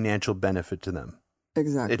financial benefit to them.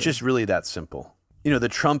 Exactly. It's just really that simple. The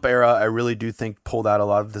Trump era, I really do think, pulled out a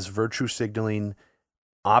lot of this virtue signaling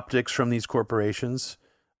optics from these corporations.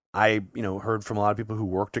 I, heard from a lot of people who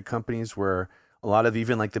worked at companies where a lot of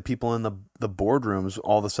even like the people in the boardrooms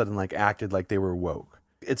all of a sudden like acted like they were woke.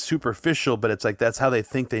 It's superficial, but it's like that's how they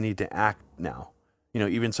think they need to act now.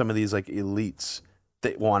 Even some of these like elites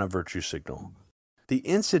that want a virtue signal. The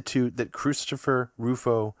institute that Christopher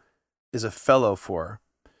Rufo is a fellow for,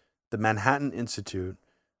 the Manhattan Institute,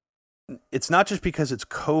 it's not just because it's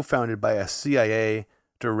co-founded by a CIA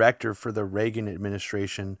director for the Reagan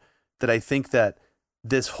administration that I think that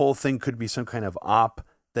this whole thing could be some kind of op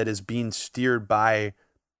that is being steered by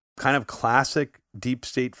kind of classic deep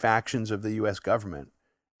state factions of the U.S. government.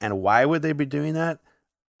 And why would they be doing that?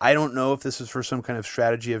 I don't know if this is for some kind of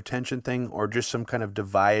strategy of tension thing or just some kind of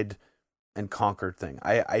divide and conquer thing.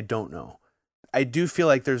 I don't know. I do feel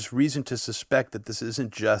like there's reason to suspect that this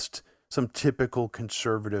isn't just some typical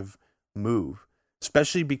conservative move,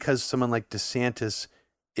 especially because someone like DeSantis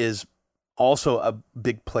is also a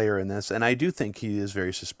big player in this. And I do think he is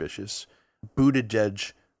very suspicious,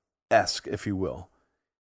 Buttigieg-esque, if you will.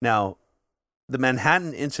 Now, the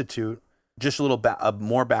Manhattan Institute, just a little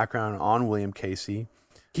more background on William Casey.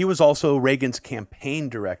 He was also Reagan's campaign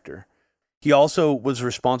director. He also was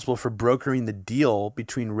responsible for brokering the deal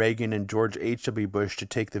between Reagan and George H.W. Bush to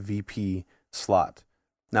take the VP slot.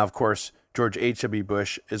 Now, of course, George H.W.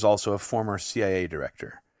 Bush is also a former CIA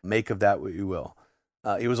director. Make of that what you will.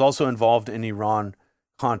 He was also involved in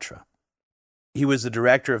Iran-Contra. He was the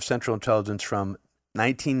director of Central Intelligence from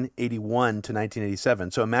 1981 to 1987.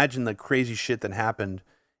 So imagine the crazy shit that happened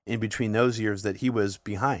in between those years that he was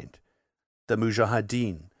behind. The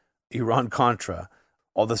Mujahideen, Iran-Contra,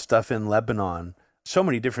 all the stuff in Lebanon, so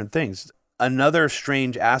many different things. Another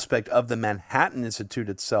strange aspect of the Manhattan Institute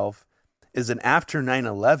itself is that after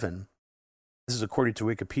 9/11, this is according to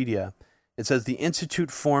Wikipedia, it says the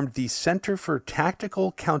Institute formed the Center for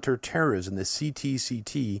Tactical Counterterrorism, the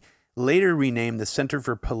CTCT, later renamed the Center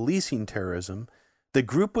for Policing Terrorism. The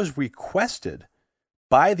group was requested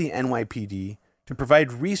by the NYPD to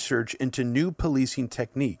provide research into new policing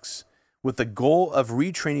techniques with the goal of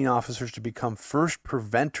retraining officers to become first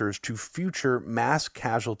preventers to future mass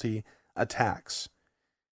casualty attacks.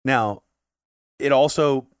 Now, it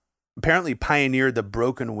also apparently pioneered the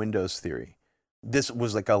broken windows theory. This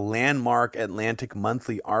was like a landmark Atlantic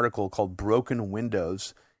Monthly article called Broken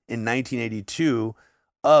Windows in 1982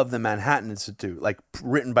 of the Manhattan Institute, like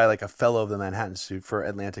written by like a fellow of the Manhattan Institute for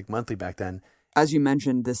Atlantic Monthly back then. As you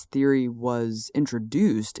mentioned, this theory was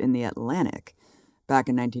introduced in the Atlantic back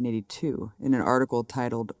in 1982 in an article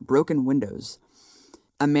titled Broken Windows.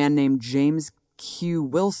 A man named James Q.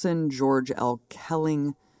 Wilson, George L.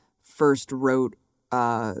 Kelling first wrote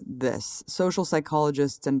this. Social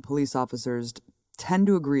psychologists and police officers tend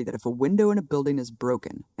to agree that if a window in a building is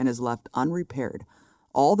broken and is left unrepaired,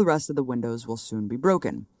 all the rest of the windows will soon be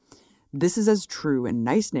broken. This is as true in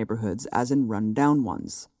nice neighborhoods as in run-down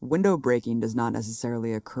ones. Window breaking does not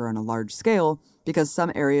necessarily occur on a large scale because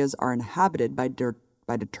some areas are inhabited by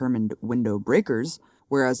determined window breakers,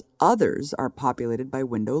 whereas others are populated by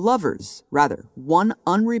window lovers. Rather, one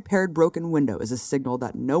unrepaired broken window is a signal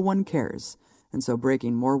that no one cares, and so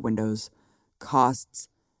breaking more windows costs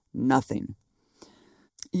nothing.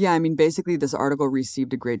 Yeah, I mean, basically this article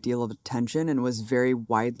received a great deal of attention and was very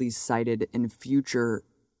widely cited in future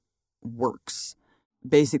works,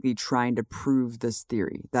 basically trying to prove this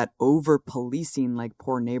theory, that over-policing like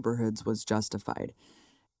poor neighborhoods was justified.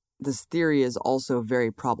 This theory is also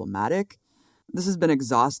very problematic. This has been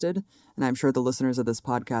exhausted, and I'm sure the listeners of this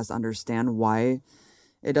podcast understand why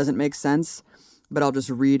it doesn't make sense, but I'll just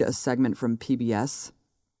read a segment from PBS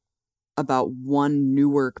about one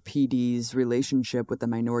Newark PD's relationship with the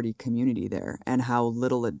minority community there and how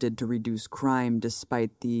little it did to reduce crime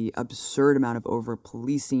despite the absurd amount of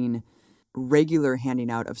over-policing, regular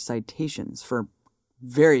handing out of citations for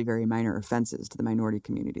very, very minor offenses to the minority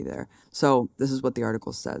community there. So this is what the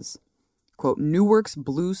article says. Quote, Newark's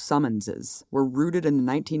blue summonses were rooted in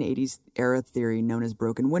the 1980s era theory known as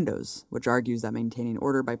broken windows, which argues that maintaining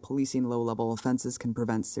order by policing low-level offenses can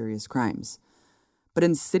prevent serious crimes. But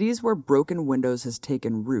in cities where broken windows has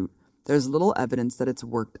taken root, there's little evidence that it's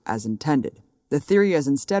worked as intended. The theory has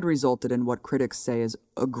instead resulted in what critics say is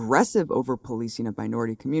aggressive over-policing of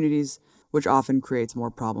minority communities, which often creates more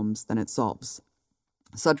problems than it solves.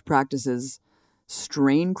 Such practices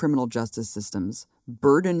strain criminal justice systems,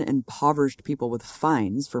 burden impoverished people with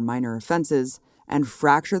fines for minor offenses, and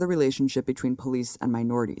fracture the relationship between police and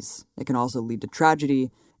minorities. It can also lead to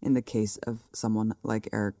tragedy in the case of someone like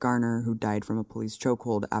Eric Garner, who died from a police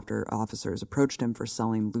chokehold after officers approached him for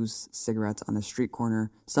selling loose cigarettes on the street corner,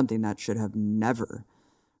 something that should have never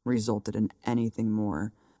resulted in anything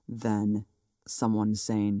more than someone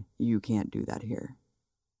saying, you can't do that here.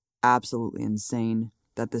 Absolutely insane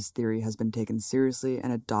that this theory has been taken seriously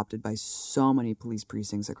and adopted by so many police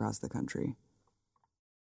precincts across the country.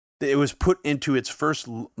 It was put into its first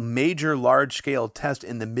major large-scale test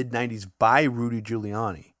in the mid-90s by Rudy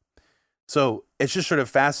Giuliani. So it's just sort of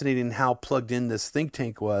fascinating how plugged in this think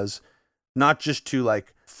tank was, not just to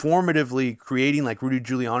like formatively creating like Rudy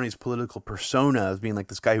Giuliani's political persona as being like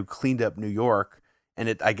this guy who cleaned up New York.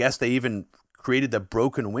 And I guess they even created the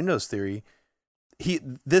broken windows theory.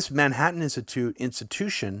 This Manhattan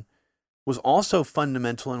institution was also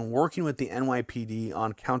fundamental in working with the NYPD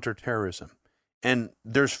on counterterrorism. And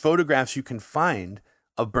there's photographs you can find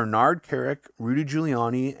of Bernard Kerik, Rudy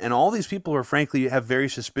Giuliani, and all these people who frankly have very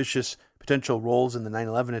suspicious potential roles in the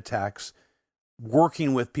 9/11 attacks,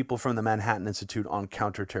 working with people from the Manhattan Institute on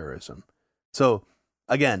counterterrorism. So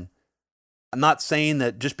again, I'm not saying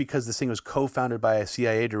that just because this thing was co-founded by a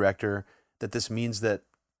CIA director, that this means that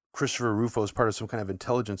Christopher Rufo is part of some kind of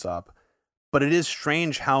intelligence op. But it is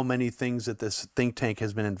strange how many things that this think tank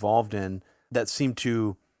has been involved in that seem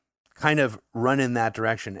to kind of run in that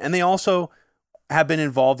direction. And they also have been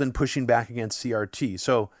involved in pushing back against CRT.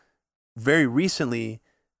 So very recently,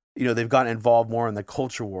 they've gotten involved more in the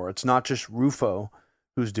culture war. It's not just Rufo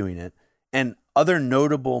who's doing it. And other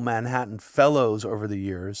notable Manhattan fellows over the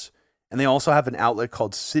years. And they also have an outlet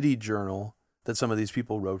called City Journal that some of these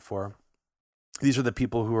people wrote for. These are the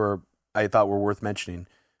people who I thought were worth mentioning.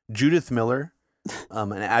 Judith Miller,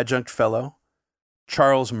 an adjunct fellow.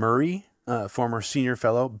 Charles Murray, former senior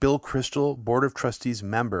fellow. Bill Kristol, Board of Trustees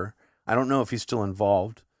member. I don't know if he's still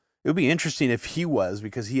involved. It would be interesting if he was,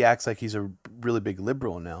 because he acts like he's a really big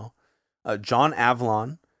liberal now. John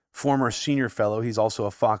Avalon, former senior fellow. He's also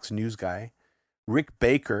a Fox News guy. Rick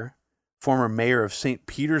Baker, former mayor of St.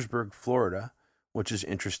 Petersburg, Florida, which is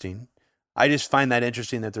interesting. I just find that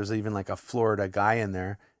interesting that there's even like a Florida guy in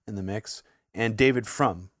there in the mix. And David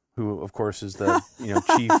Frum, who of course is the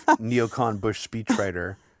chief neocon Bush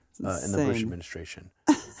speechwriter in the Bush administration.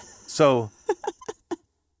 So,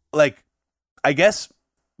 like, I guess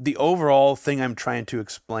the overall thing I'm trying to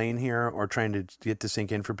explain here, or trying to get to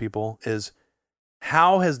sink in for people, is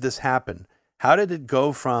how has this happened? How did it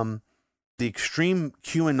go from the extreme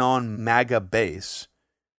QAnon MAGA base,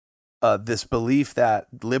 this belief that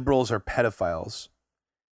liberals are pedophiles?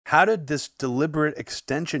 How did this deliberate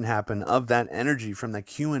extension happen of that energy from the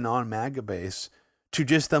QAnon MAGA base to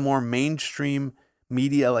just the more mainstream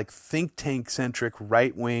media, like think tank centric,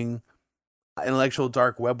 right wing, intellectual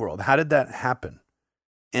dark web world? How did that happen?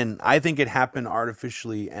 And I think it happened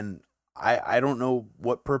artificially, and I don't know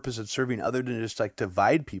what purpose it's serving other than just like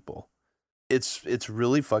divide people. It's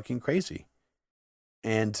really fucking crazy.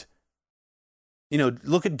 And, you know,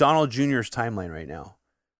 look at Donald Jr.'s timeline right now.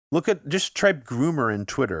 Just type groomer in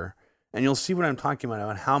Twitter, and you'll see what I'm talking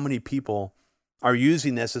about how many people are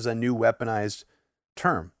using this as a new weaponized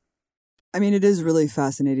term. I mean, it is really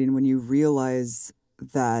fascinating when you realize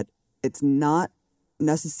that it's not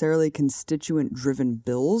necessarily constituent-driven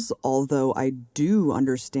bills, although I do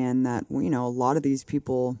understand that, you know, a lot of these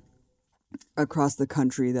people across the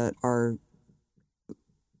country that are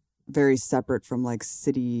very separate from like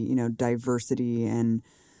city, you know, diversity and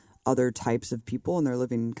other types of people, and they're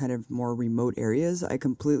living kind of more remote areas. I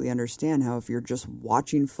completely understand how if you're just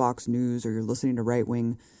watching Fox News or you're listening to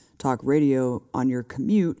right-wing talk radio on your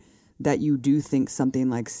commute, that you do think something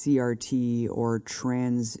like CRT or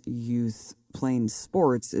trans youth playing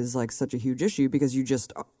sports is like such a huge issue, because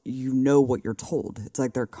you know what you're told. It's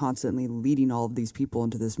like they're constantly leading all of these people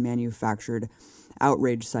into this manufactured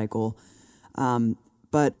outrage cycle.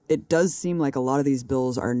 But it does seem like a lot of these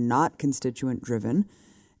bills are not constituent driven,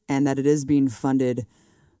 and that it is being funded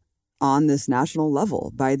on this national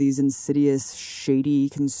level by these insidious, shady,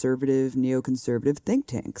 conservative, neoconservative think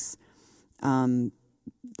tanks.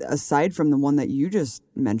 Aside from the one that you just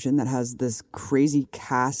mentioned that has this crazy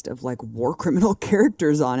cast of like war criminal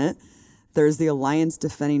characters on it, there's the Alliance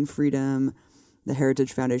Defending Freedom, the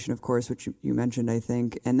Heritage Foundation, of course, which you mentioned, I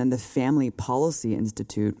think, and then the Family Policy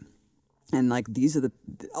Institute. And like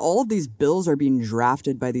all of these bills are being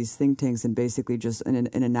drafted by these think tanks and basically just in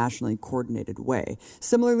a nationally coordinated way.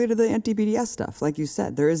 Similarly to the anti-BDS stuff, like you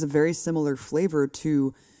said, there is a very similar flavor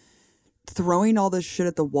to throwing all this shit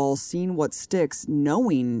at the wall, seeing what sticks,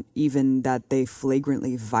 knowing even that they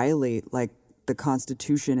flagrantly violate like the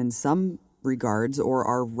Constitution in some regards, or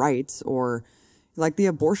our rights, or like the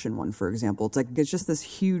abortion one, for example. It's like, it's just this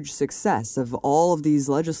huge success of all of these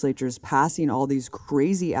legislatures passing all these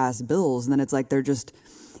crazy ass bills. And then it's like, they're just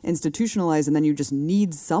institutionalized. And then you just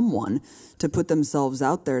need someone to put themselves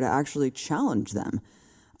out there to actually challenge them,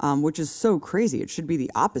 which is so crazy. It should be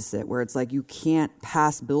the opposite, where it's like, you can't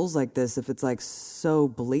pass bills like this if it's like so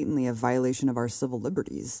blatantly a violation of our civil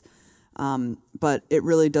liberties. But it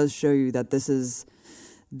really does show you that this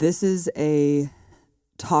is a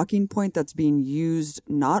talking point that's being used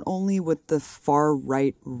not only with the far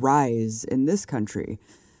right rise in this country,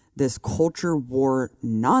 this culture war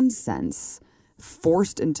nonsense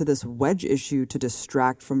forced into this wedge issue to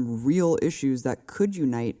distract from real issues that could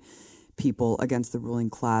unite people against the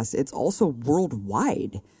ruling class. It's also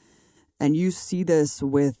worldwide. And you see this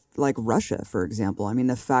with like Russia, for example. I mean,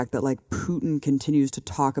 the fact that like Putin continues to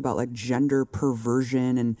talk about like gender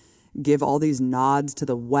perversion and give all these nods to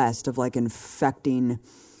the West of like infecting,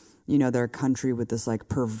 you know, their country with this like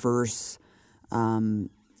perverse,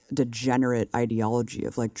 degenerate ideology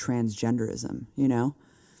of like transgenderism, you know?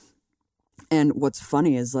 And what's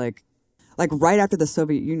funny is like right after the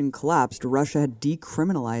Soviet Union collapsed, Russia had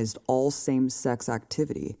decriminalized all same-sex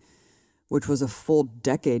activity, which was a full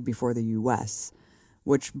decade before the US,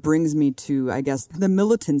 which brings me to, I guess, the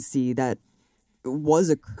militancy that was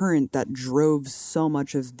a current that drove so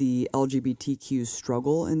much of the LGBTQ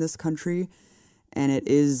struggle in this country. And it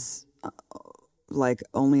is like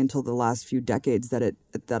only until the last few decades that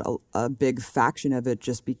a big faction of it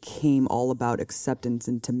just became all about acceptance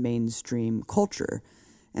into mainstream culture.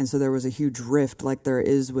 And so there was a huge rift, like there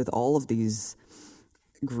is with all of these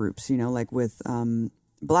groups, you know, like with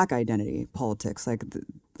Black identity politics, like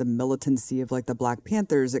the militancy of like the Black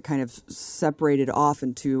Panthers. It kind of separated off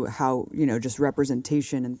into how, you know, just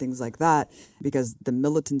representation and things like that, because the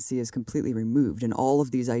militancy is completely removed and all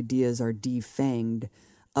of these ideas are defanged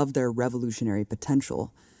of their revolutionary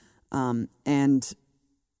potential. And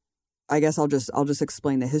I guess I'll just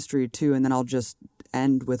explain the history too, and then I'll just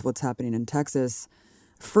end with what's happening in Texas.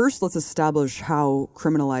 First, let's establish how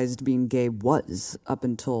criminalized being gay was up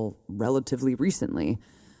until relatively recently.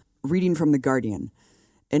 Reading from The Guardian,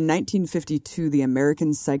 In 1952, the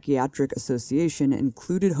American Psychiatric Association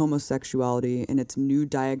included homosexuality in its new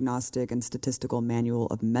Diagnostic and Statistical Manual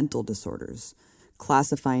of Mental Disorders,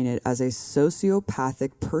 classifying it as a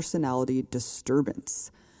sociopathic personality disturbance.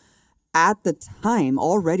 At the time,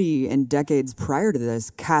 already in decades prior to this,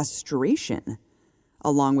 castration,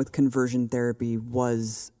 along with conversion therapy,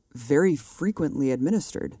 was very frequently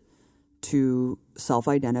administered to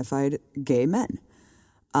self-identified gay men.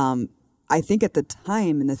 I think at the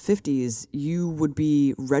time in the 50s, you would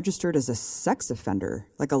be registered as a sex offender,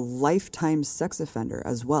 like a lifetime sex offender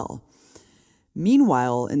as well.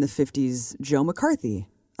 Meanwhile, in the 50s, Joe McCarthy,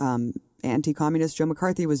 anti-communist Joe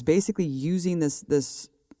McCarthy, was basically using this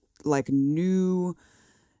like new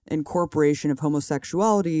incorporation of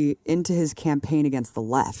homosexuality into his campaign against the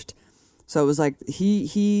left. So it was like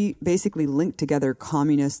he basically linked together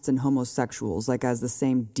communists and homosexuals like as the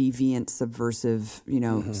same deviant, subversive,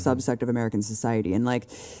 subsect of American society. And like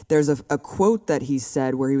there's a quote that he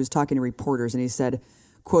said where he was talking to reporters and he said,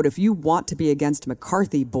 quote, "If you want to be against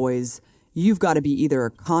McCarthy, boys, you've got to be either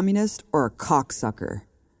a communist or a cocksucker."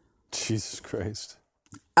 Jesus Christ.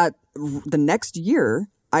 The next year,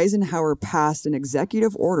 Eisenhower passed an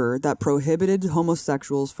executive order that prohibited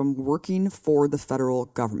homosexuals from working for the federal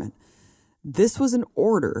government. This was an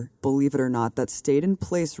order, believe it or not, that stayed in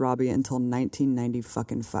place, Robbie, until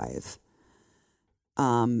 1995.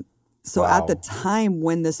 So Wow. At the time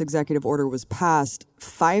when this executive order was passed,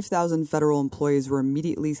 5,000 federal employees were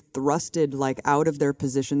immediately thrusted like out of their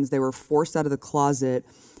positions. They were forced out of the closet.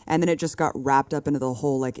 And then it just got wrapped up into the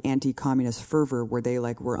whole like anti-communist fervor where they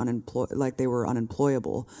like were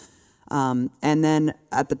unemployable. And then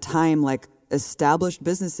at the time, like established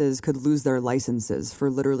businesses could lose their licenses for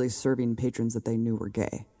literally serving patrons that they knew were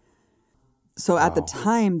gay. So at the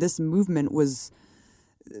time, this movement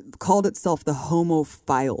called itself the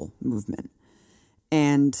homophile movement.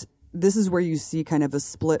 And this is where you see kind of a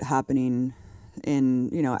split happening in,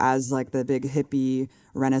 as like the big hippie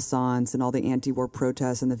renaissance and all the anti-war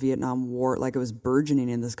protests and the Vietnam War, like it was burgeoning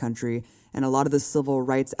in this country. And a lot of the civil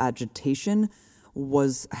rights agitation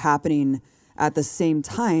was happening at the same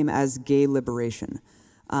time as gay liberation.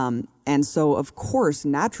 And so, of course,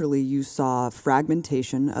 naturally, you saw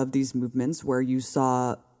fragmentation of these movements where you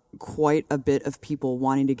saw quite a bit of people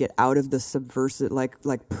wanting to get out of the subversive,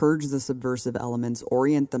 like purge the subversive elements,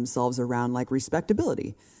 orient themselves around like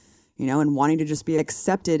respectability, and wanting to just be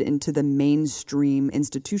accepted into the mainstream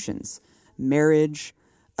institutions, marriage,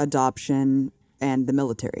 adoption, and the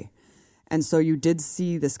military. And so you did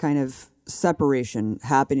see this kind of separation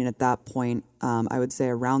happening at that point, I would say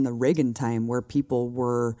around the Reagan time, where people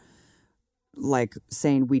were like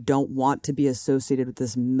saying we don't want to be associated with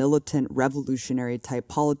this militant revolutionary type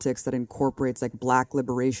politics that incorporates like black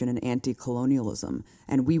liberation and anti-colonialism.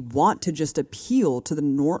 And we want to just appeal to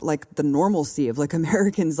the normalcy of like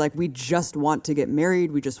Americans. Like we just want to get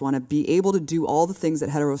married. We just want to be able to do all the things that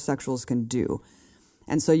heterosexuals can do.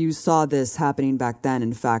 And so you saw this happening back then.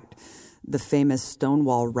 In fact, the famous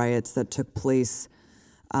Stonewall riots that took place,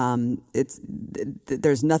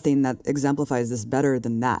 there's nothing that exemplifies this better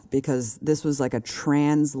than that, because this was like a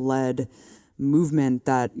trans-led movement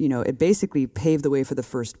that, it basically paved the way for the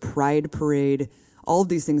first Pride Parade. All of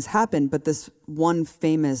these things happened, but this one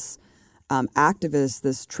famous activist,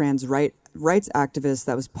 this trans rights activist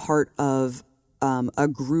that was part of a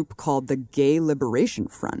group called the Gay Liberation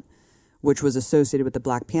Front, which was associated with the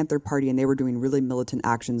Black Panther Party, and they were doing really militant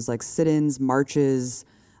actions like sit-ins, marches,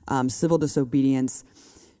 civil disobedience.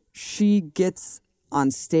 She gets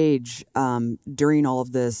on stage during all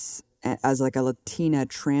of this as like a Latina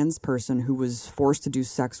trans person who was forced to do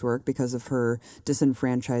sex work because of her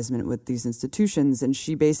disenfranchisement with these institutions. And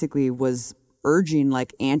she basically was urging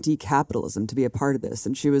like anti-capitalism to be a part of this.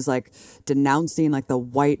 And she was like denouncing like the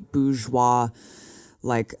white bourgeois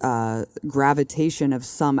like gravitation of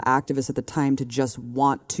some activists at the time to just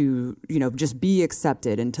want to, just be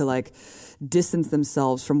accepted and to like distance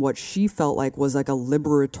themselves from what she felt like was like a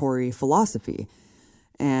liberatory philosophy.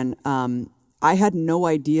 And I had no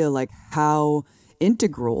idea like how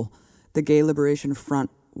integral the Gay Liberation Front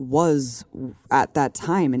was at that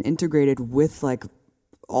time and integrated with like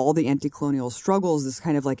all the anti-colonial struggles. This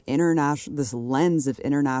kind of like this lens of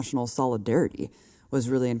international solidarity was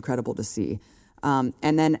really incredible to see. And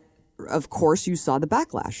then, of course, you saw the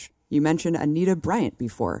backlash. You mentioned Anita Bryant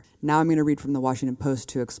before. Now I'm going to read from the Washington Post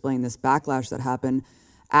to explain this backlash that happened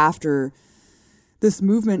after this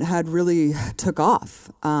movement had really took off.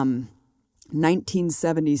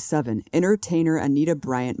 1977, entertainer Anita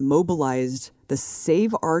Bryant mobilized the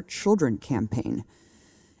Save Our Children campaign.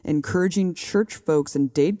 encouraging church folks in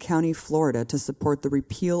Dade County, Florida, to support the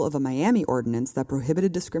repeal of a Miami ordinance that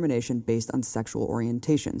prohibited discrimination based on sexual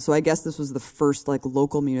orientation. So I guess this was the first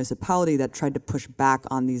local municipality that tried to push back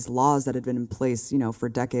on these laws that had been in place, for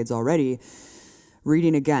decades already.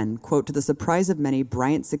 Reading again, quote, "To the surprise of many,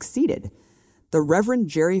 Bryant succeeded. The Reverend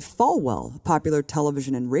Jerry Falwell, a popular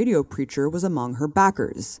television and radio preacher, was among her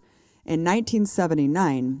backers. In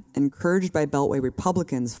 1979, encouraged by Beltway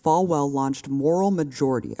Republicans, Falwell launched Moral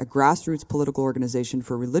Majority, a grassroots political organization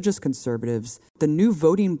for religious conservatives. The new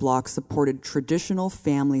voting bloc supported traditional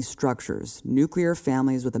family structures, nuclear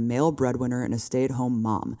families with a male breadwinner and a stay-at-home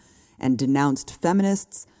mom, and denounced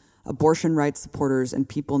feminists, abortion rights supporters, and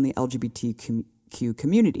people in the LGBTQ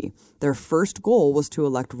community. Their first goal was to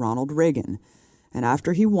elect Ronald Reagan. And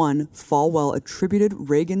after he won, Falwell attributed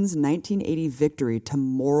Reagan's 1980 victory to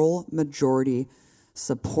moral majority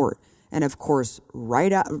support. And of course,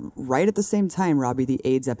 right at the same time, Robbie, the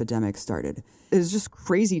AIDS epidemic started. It was just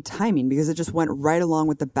crazy timing because it just went right along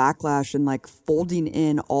with the backlash and folding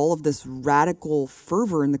in all of this radical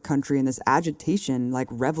fervor in the country and this agitation,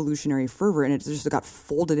 revolutionary fervor. And it just got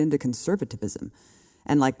folded into conservatism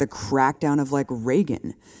and the crackdown of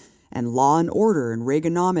Reagan. And Law and Order and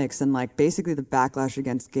Reaganomics and basically the backlash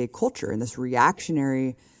against gay culture and this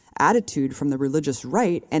reactionary attitude from the religious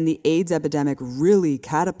right. And the AIDS epidemic really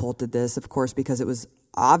catapulted this, of course, because it was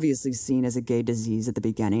obviously seen as a gay disease at the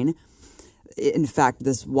beginning. In fact,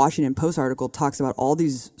 this Washington Post article talks about all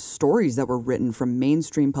these stories that were written from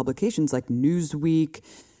mainstream publications like Newsweek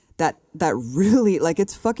that really,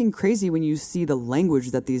 it's fucking crazy when you see the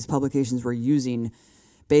language that these publications were using,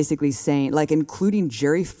 basically saying, including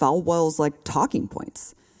Jerry Falwell's, talking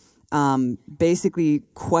points, basically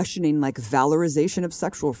questioning, valorization of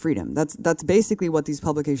sexual freedom. That's basically what these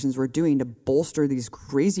publications were doing to bolster these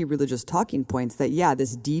crazy religious talking points that, yeah,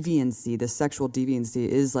 this deviancy, this sexual deviancy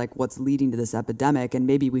is, what's leading to this epidemic, and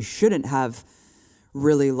maybe we shouldn't have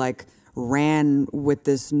really, ran with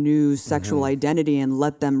this new sexual identity and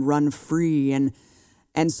let them run free.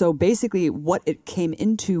 And so basically what it came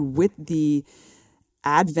into with the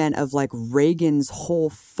advent of Reagan's whole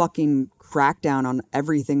fucking crackdown on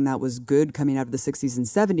everything that was good coming out of the 60s and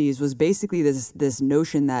 70s was basically this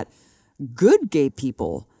notion that good gay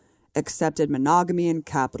people accepted monogamy and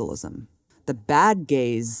capitalism. The bad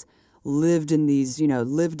gays lived in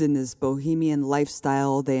this bohemian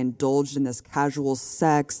lifestyle. They indulged in this casual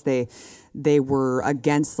sex. They were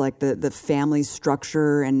against the family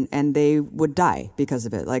structure and they would die because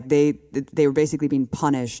of it. They were basically being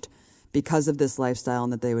punished because of this lifestyle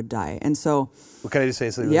and that they would die. And so... Well, can I just say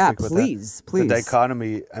something real quick about that? Please. The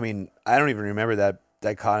dichotomy, I don't even remember that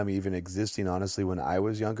dichotomy even existing, honestly, when I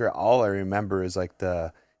was younger. All I remember is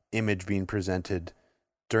the image being presented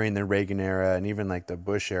during the Reagan era and even the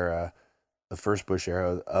Bush era, the first Bush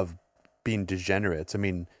era, of being degenerates.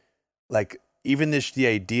 Even the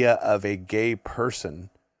idea of a gay person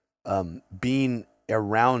being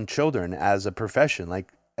around children as a profession,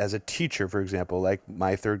 as a teacher, for example,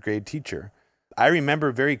 my third grade teacher. I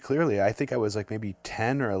remember very clearly, I think I was maybe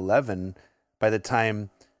 10 or 11 by the time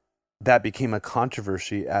that became a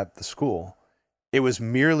controversy at the school. It was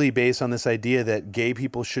merely based on this idea that gay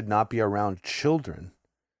people should not be around children.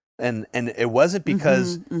 And it wasn't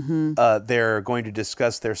because they're going to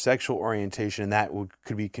discuss their sexual orientation and that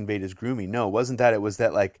could be conveyed as grooming. No, it wasn't that. It was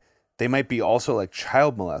that they might be also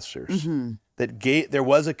child molesters. That there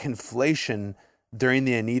was a conflation during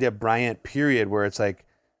the Anita Bryant period where it's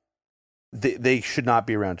they should not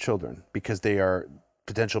be around children because they are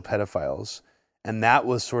potential pedophiles. And that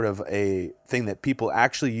was sort of a thing that people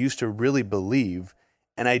actually used to really believe.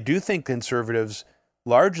 And I do think conservatives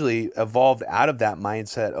largely evolved out of that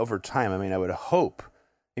mindset over time. I would hope,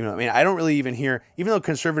 I don't really even hear, even though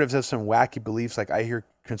conservatives have some wacky beliefs, I hear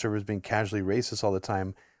conservatives being casually racist all the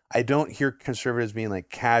time. I don't hear conservatives being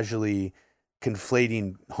casually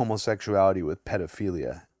conflating homosexuality with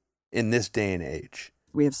pedophilia in this day and age.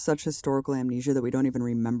 We have such historical amnesia that we don't even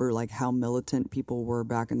remember how militant people were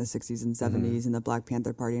back in the 60s and 70s and the Black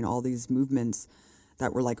Panther Party and all these movements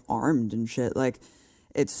that were armed and shit.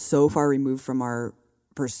 It's so far removed from our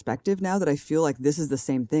perspective now that I feel this is the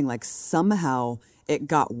same thing. Somehow it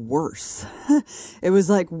got worse. It was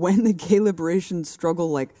when the gay liberation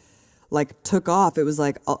struggle took off, it was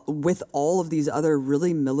with all of these other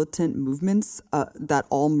really militant movements that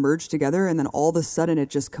all merged together, and then all of a sudden it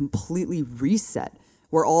just completely reset,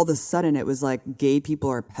 where all of a sudden it was gay people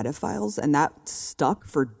are pedophiles, and that stuck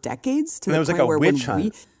for decades to the point where it was a witch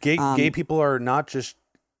hunt. Gay people are not just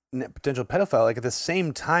potential pedophile. At the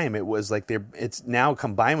same time, it was it's now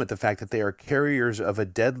combined with the fact that they are carriers of a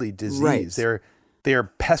deadly disease. Right. They are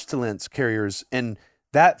pestilence carriers, and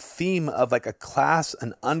that theme of like a class,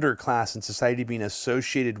 an underclass in society being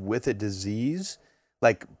associated with a disease,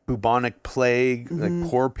 like bubonic plague, like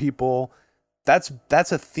poor people, that's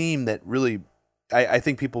a theme that really, I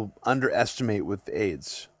think people underestimate with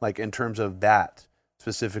AIDS, like in terms of that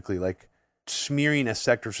specifically, like smearing a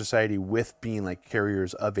sector of society with being like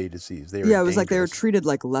carriers of a disease. They were it was like they were dangerous. treated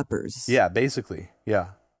like lepers. Yeah, basically. Yeah.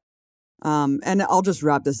 And I'll just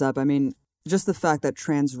wrap this up. I mean, just the fact that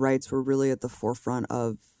trans rights were really at the forefront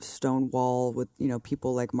of Stonewall with,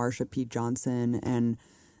 people like Marsha P. Johnson, and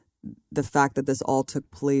the fact that this all took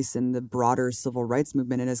place in the broader civil rights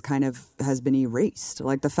movement, and has been erased.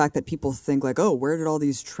 Like the fact that people think like, oh, where did all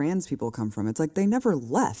these trans people come from? It's like they never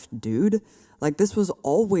left, dude. Like this was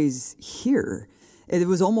always here. It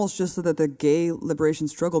was almost just so that the gay liberation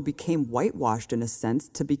struggle became whitewashed in a sense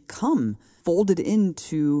to become folded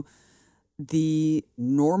into the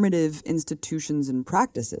normative institutions and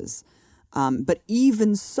practices. But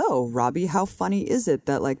even so, Robbie, how funny is it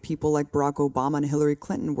that like people like Barack Obama and Hillary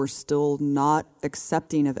Clinton were still not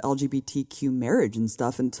accepting of LGBTQ marriage and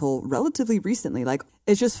stuff until relatively recently? Like,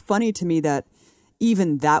 it's just funny to me that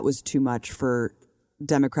even that was too much for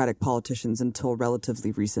Democratic politicians until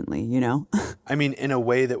relatively recently, I mean, in a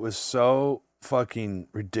way that was so fucking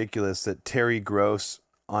ridiculous that Terry Gross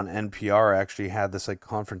on NPR actually had this like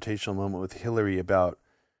confrontational moment with Hillary about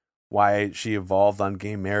why she evolved on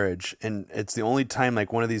gay marriage. And it's the only time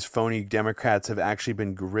like one of these phony Democrats have actually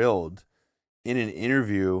been grilled in an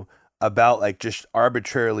interview about like just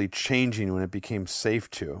arbitrarily changing when it became safe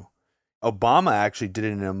to. Obama actually did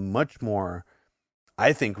it in a much more,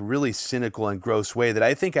 I think, really cynical and gross way that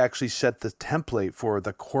I think actually set the template for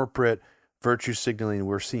the corporate virtue signaling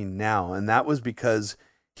we're seeing now. And that was because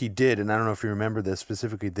he did, and I don't know if you remember this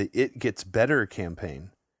specifically, the It Gets Better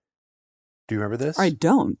campaign. Do you remember this? I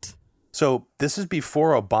don't. So this is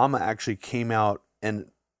before Obama actually came out and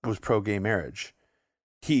was pro-gay marriage.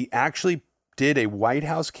 He actually did a White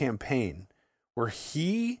House campaign where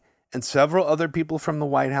he and several other people from the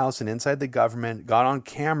White House and inside the government got on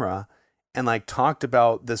camera and like talked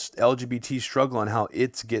about this LGBT struggle and how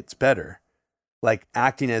it gets better, like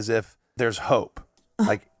acting as if there's hope,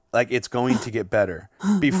 like it's going to get better,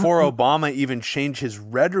 before Obama even changed his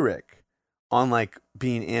rhetoric on like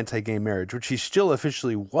being anti-gay marriage, which he still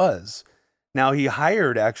officially was. Now he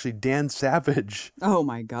hired actually Dan Savage. Oh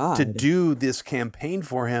my God. To do this campaign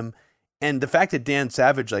for him. And the fact that Dan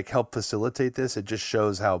Savage like helped facilitate this, it just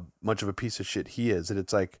shows how much of a piece of shit he is. And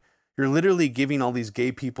it's like, you're literally giving all these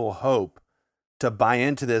gay people hope to buy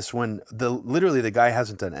into this when literally the guy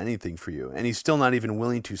hasn't done anything for you. And he's still not even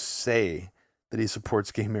willing to say that he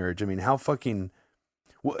supports gay marriage. I mean, how fucking,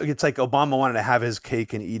 it's like Obama wanted to have his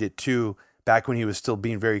cake and eat it too, back when he was still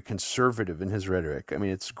being very conservative in his rhetoric. I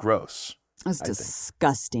mean, it's gross. That's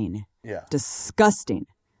disgusting. Yeah. Disgusting.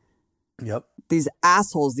 Yep. These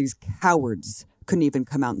assholes, these cowards couldn't even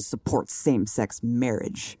come out and support same-sex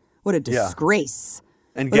marriage. What a disgrace.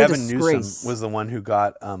 Yeah. And Gavin Newsom was the one who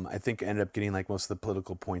got, I think ended up getting like most of the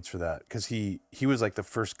political points for that. Because he was like the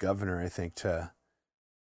first governor, I think, to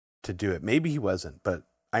do it. Maybe he wasn't, but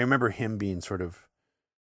I remember him being sort of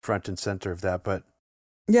front and center of that. But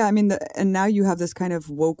yeah, I mean, and now you have this kind of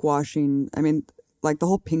woke washing. I mean, like the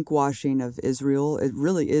whole pink washing of Israel, it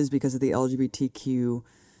really is because of the LGBTQ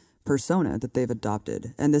persona that they've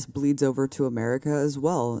adopted. And this bleeds over to America as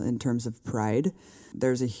well in terms of pride.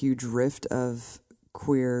 There's a huge rift of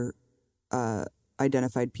queer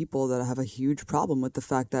identified people that have a huge problem with the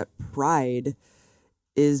fact that pride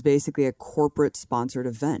is basically a corporate sponsored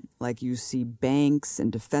event. Like you see banks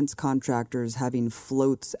and defense contractors having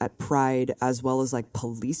floats at Pride, as well as like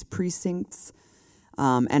police precincts.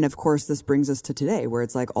 And of course, this brings us to today, where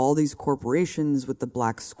it's like all these corporations with the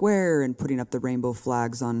black square and putting up the rainbow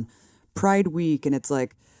flags on Pride Week. And it's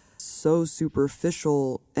like so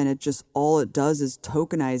superficial, and it just, all it does is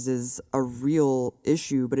tokenizes a real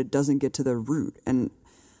issue, but it doesn't get to the root.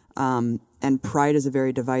 And pride is a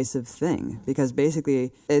very divisive thing because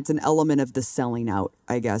basically it's an element of the selling out,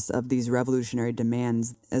 I guess, of these revolutionary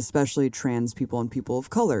demands, especially trans people and people of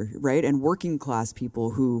color, right? And working class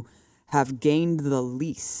people who have gained the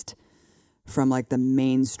least from like the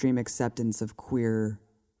mainstream acceptance of queer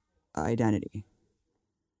identity.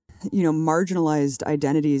 You know, marginalized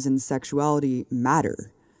identities and sexuality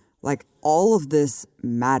matter. Like all of this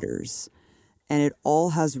matters. And it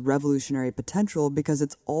all has revolutionary potential because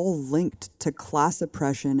it's all linked to class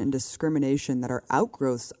oppression and discrimination that are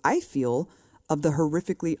outgrowths, I feel, of the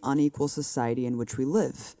horrifically unequal society in which we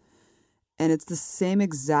live. And it's the same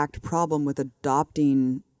exact problem with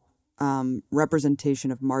adopting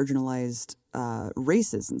representation of marginalized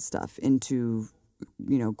races and stuff into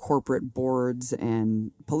corporate boards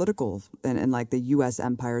and political and like the U.S.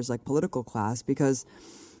 empire's like political class, because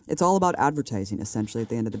it's all about advertising. Essentially, at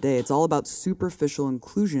the end of the day, it's all about superficial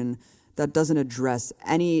inclusion that doesn't address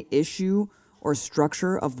any issue or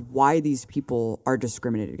structure of why these people are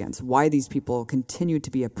discriminated against, why these people continue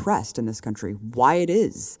to be oppressed in this country, why it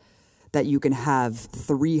is that you can have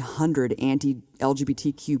 300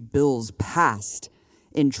 anti-LGBTQ bills passed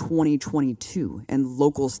in 2022 in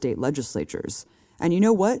local state legislatures. And you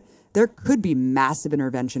know what? There could be massive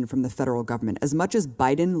intervention from the federal government. As much as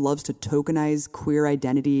Biden loves to tokenize queer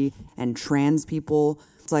identity and trans people,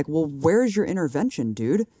 it's like, well, where's your intervention,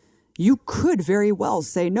 dude? You could very well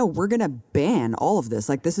say, no, we're going to ban all of this.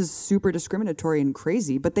 Like, this is super discriminatory and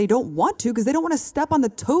crazy, but they don't want to because they don't want to step on the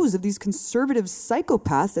toes of these conservative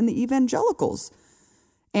psychopaths and the evangelicals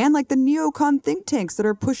and like the neocon think tanks that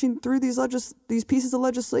are pushing through these pieces of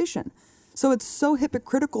legislation. So it's so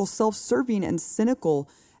hypocritical, self-serving, and cynical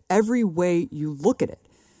every way you look at it,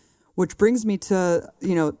 which brings me to,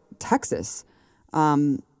 Texas.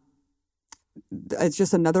 It's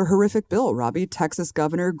just another horrific bill, Robbie. Texas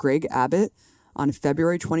Governor Greg Abbott on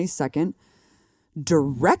February 22nd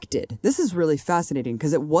directed, this is really fascinating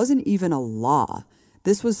because it wasn't even a law.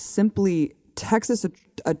 This was simply Texas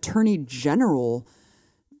Attorney General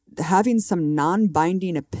having some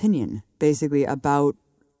non-binding opinion, basically, about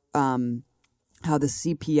how the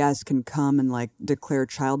CPS can come and like declare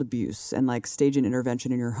child abuse and like stage an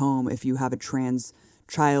intervention in your home if you have a trans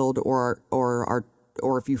child or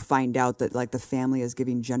if you find out that like the family is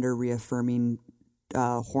giving gender reaffirming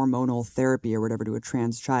hormonal therapy or whatever to a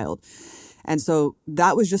trans child. And so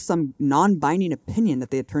that was just some non-binding opinion that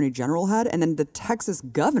the Attorney General had. And then the Texas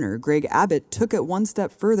Governor, Greg Abbott, took it one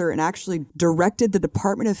step further and actually directed the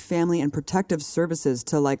Department of Family and Protective Services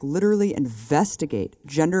to like literally investigate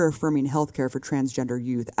gender-affirming healthcare for transgender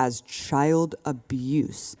youth as child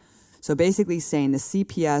abuse. So basically saying the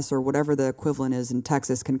CPS or whatever the equivalent is in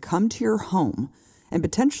Texas can come to your home and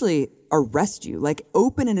potentially arrest you, like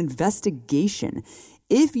open an investigation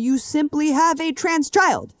if you simply have a trans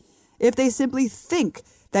child. If they simply think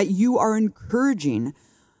that you are encouraging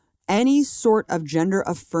any sort of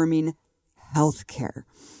gender-affirming healthcare.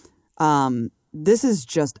 This is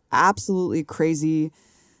just absolutely crazy.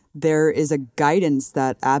 There is a guidance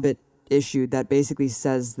that Abbott issued that basically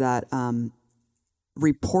says that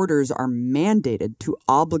reporters are mandated to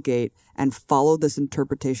obligate and follow this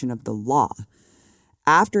interpretation of the law.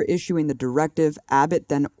 After issuing the directive, Abbott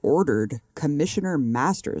then ordered Commissioner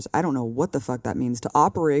Masters, I don't know what the fuck that means, to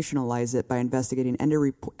operationalize it by investigating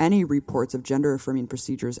any reports of gender-affirming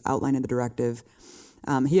procedures outlined in the directive.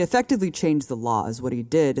 He effectively changed the law is what he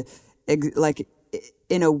did, like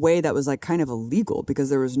in a way that was like kind of illegal because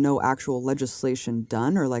there was no actual legislation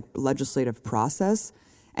done or like legislative process.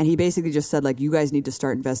 And he basically just said, like, you guys need to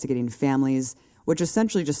start investigating families, which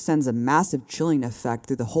essentially just sends a massive chilling effect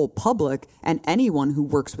through the whole public and anyone who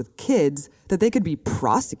works with kids that they could be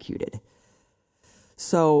prosecuted.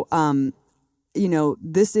 So,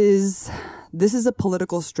 this is a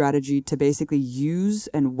political strategy to basically use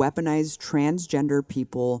and weaponize transgender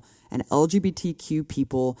people and LGBTQ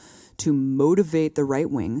people to motivate the right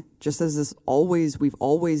wing, just as we've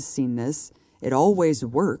always seen this. It always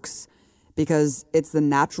works because it's the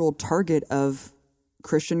natural target of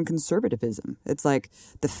Christian conservatism. It's like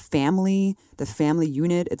the family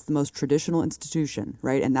unit. It's the most traditional institution,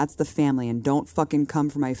 right? And that's the family. And don't fucking come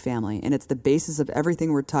for my family. And it's the basis of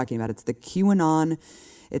everything we're talking about. It's the QAnon.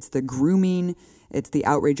 It's the grooming. It's the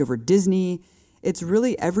outrage over Disney. It's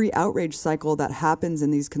really every outrage cycle that happens in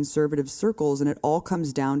these conservative circles. And it all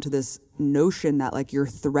comes down to this notion that like you're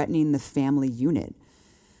threatening the family unit.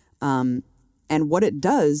 And what it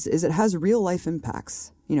does is it has real life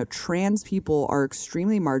impacts. Trans people are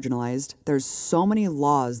extremely marginalized. There's so many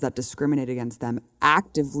laws that discriminate against them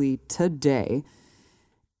actively today.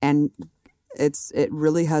 And it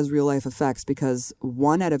really has real life effects because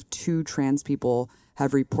 1 out of 2 trans people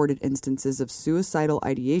have reported instances of suicidal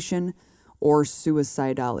ideation or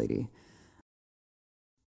suicidality.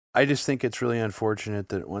 I just think it's really unfortunate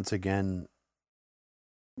that once again,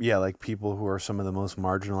 like people who are some of the most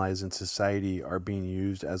marginalized in society are being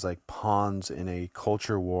used as like pawns in a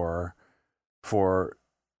culture war for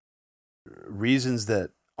reasons that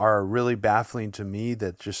are really baffling to me,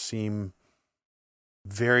 that just seem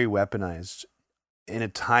very weaponized in a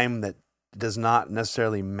time that does not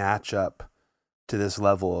necessarily match up to this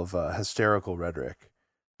level of hysterical rhetoric.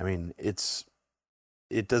 I mean,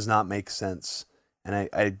 it does not make sense. And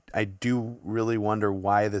I do really wonder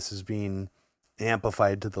why this is being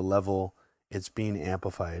amplified to the level it's being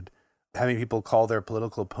amplified. Having people call their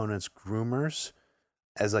political opponents groomers,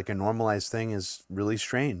 as like a normalized thing is really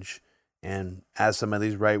strange. And as some of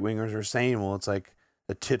these right wingers are saying, well, it's like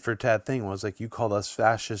a tit for tat thing. Well, it's like, you called us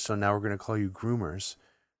fascists, so now we're going to call you groomers.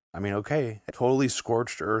 I mean, okay, totally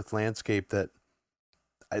scorched earth landscape that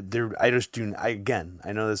again,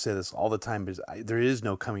 I know they say this all the time, but there is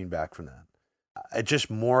no coming back from that. Just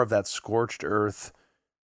more of that scorched earth,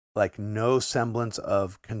 like no semblance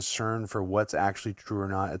of concern for what's actually true or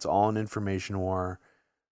not. It's all an information war.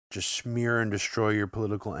 Just smear and destroy your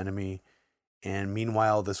political enemy. And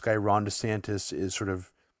meanwhile, this guy Ron DeSantis is sort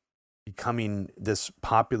of becoming this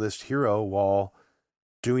populist hero while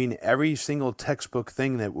doing every single textbook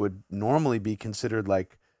thing that would normally be considered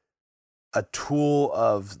like a tool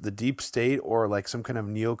of the deep state or like some kind of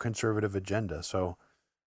neoconservative agenda. So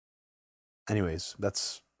anyways,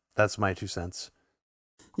 that's my 2 cents.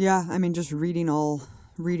 Yeah, I mean, just reading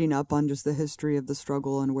up on just the history of the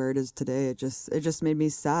struggle and where it is today, it just made me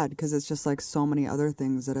sad, because it's just like so many other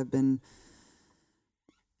things that have been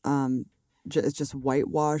it's just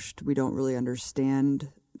whitewashed. We don't really understand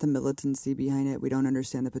the militancy behind it. We don't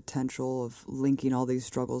understand the potential of linking all these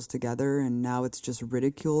struggles together, and now it's just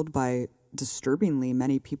ridiculed by disturbingly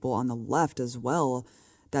many people on the left as well,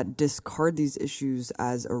 that discard these issues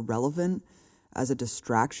as irrelevant, as a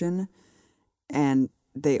distraction, and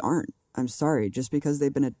they aren't. I'm sorry, just because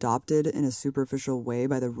they've been adopted in a superficial way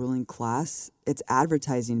by the ruling class, it's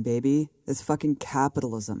advertising, baby. It's fucking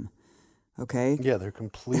capitalism. Okay? Yeah, they're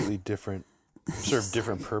completely different, serve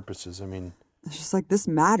different purposes. I mean, it's just like, this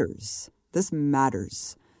matters. This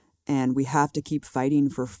matters. And we have to keep fighting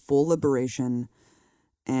for full liberation,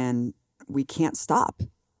 and we can't stop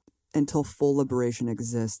until full liberation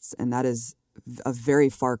exists. And that is a very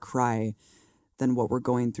far cry than what we're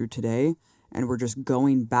going through today. And we're just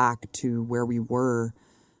going back to where we were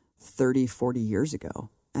 30, 40 years ago.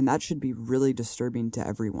 And that should be really disturbing to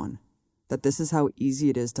everyone, that this is how easy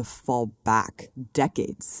it is to fall back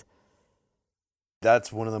decades.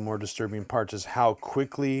 That's one of the more disturbing parts, is how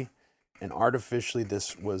quickly and artificially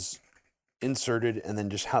this was inserted, and then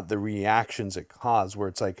just how the reactions it caused, where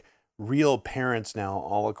it's like real parents now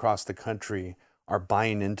all across the country are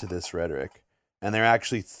buying into this rhetoric, and they're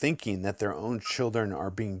actually thinking that their own children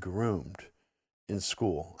are being groomed in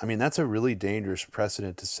school. I mean, that's a really dangerous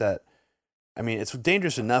precedent to set. I mean, it's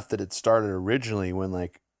dangerous enough that it started originally when,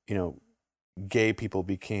 like, you know, gay people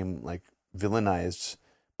became like villainized,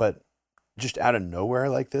 but just out of nowhere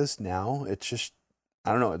like this now, it's just,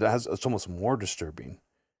 I don't know, it's almost more disturbing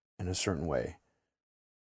in a certain way.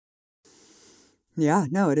 Yeah,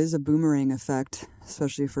 no, it is a boomerang effect,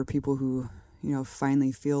 especially for people who, you know,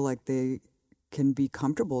 finally feel like they can be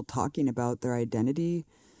comfortable talking about their identity,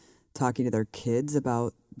 talking to their kids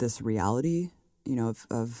about this reality, you know,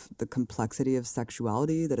 of the complexity of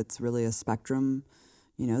sexuality, that it's really a spectrum,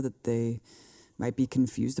 you know, that they might be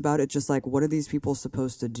confused about. It's just like, what are these people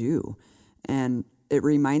supposed to do? And it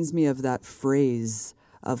reminds me of that phrase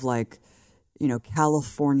of, like, you know,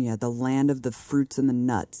 California, the land of the fruits and the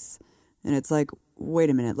nuts. And it's like, wait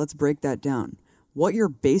a minute, let's break that down. What you're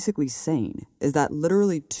basically saying is that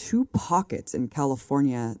literally 2 pockets in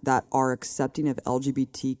California that are accepting of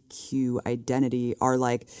LGBTQ identity are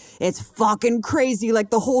like, it's fucking crazy, like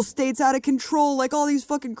the whole state's out of control, like all these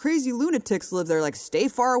fucking crazy lunatics live there, like stay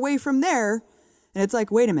far away from there. And it's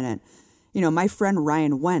like, wait a minute. You know, my friend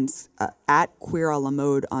Ryan Wentz, at Queer a la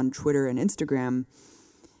Mode on Twitter and Instagram,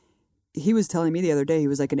 he was telling me the other day, he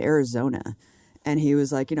was like in Arizona. And he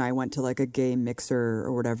was like, you know, I went to like a gay mixer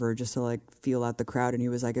or whatever just to like feel out the crowd. And he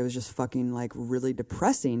was like, it was just fucking like really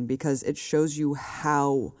depressing, because it shows you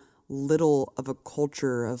how little of a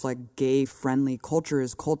culture of like gay friendly culture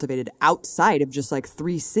is cultivated outside of just like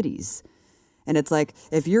 3 cities. And it's like,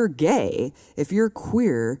 if you're gay, if you're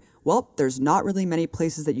queer, well, there's not really many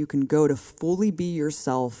places that you can go to fully be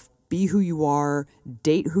yourself, be who you are,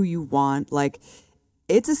 date who you want. Like,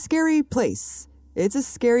 it's a scary place. It's a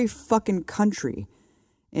scary fucking country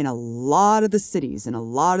in a lot of the cities, in a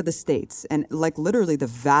lot of the states. And like literally the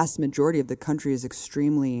vast majority of the country is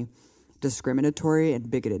extremely discriminatory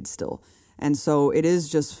and bigoted still. And so it is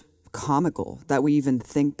just comical that we even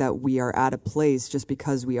think that we are at a place, just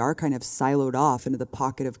because we are kind of siloed off into the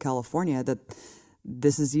pocket of California, that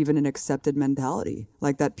this is even an accepted mentality,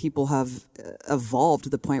 like that people have evolved to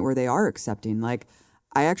the point where they are accepting. Like,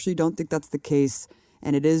 I actually don't think that's the case.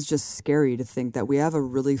 And it is just scary to think that we have a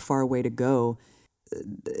really far way to go.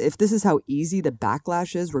 If this is how easy the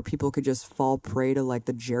backlash is, where people could just fall prey to like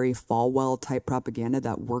the Jerry Falwell type propaganda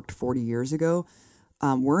that worked 40 years ago,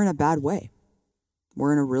 we're in a bad way.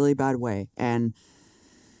 We're in a really bad way. And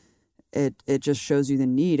it just shows you the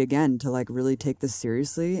need, again, to like really take this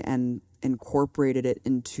seriously and incorporated it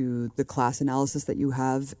into the class analysis that you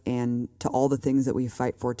have and to all the things that we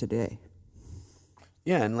fight for today.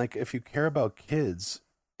 Yeah, and like if you care about kids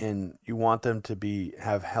and you want them to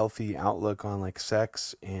have healthy outlook on like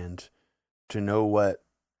sex and to know what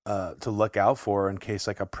to look out for in case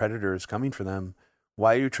like a predator is coming for them,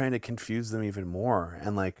 why are you trying to confuse them even more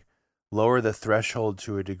and like lower the threshold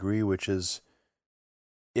to a degree which is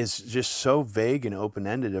just so vague and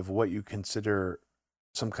open-ended of what you consider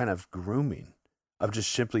some kind of grooming, of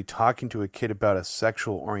just simply talking to a kid about a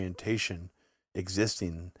sexual orientation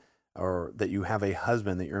existing, or that you have a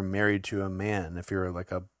husband, that you're married to a man, if you're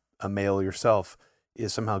like a male yourself,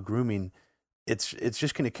 is somehow grooming. It's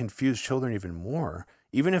just going to confuse children even more.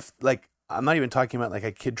 Even if, like, I'm not even talking about like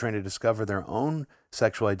a kid trying to discover their own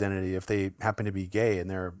sexual identity if they happen to be gay and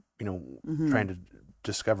they're, trying to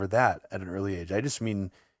discover that at an early age. I just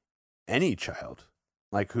mean any child,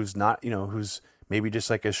 like who's not, who's maybe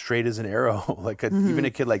just like as straight as an arrow, like even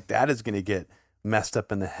a kid like that is going to get messed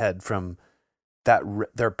up in the head from that,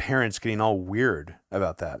 their parents getting all weird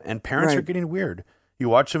about that. And parents are getting weird. You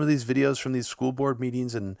watch some of these videos from these school board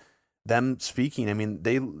meetings and them speaking. I mean,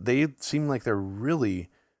 they seem like they're really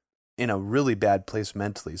in a really bad place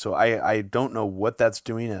mentally. So I don't know what that's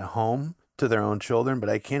doing at home to their own children, but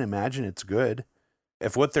I can't imagine it's good.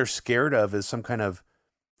 If what they're scared of is some kind of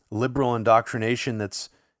liberal indoctrination that's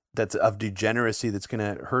of degeneracy that's going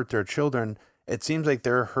to hurt their children, it seems like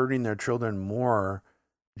they're hurting their children more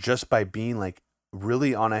just by being like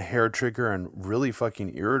really on a hair trigger and really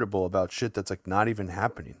fucking irritable about shit that's like not even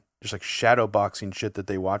happening. Just like shadow boxing shit that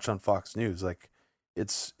they watch on Fox News. Like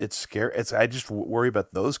it's scary. I just worry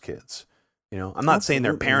about those kids. I'm not saying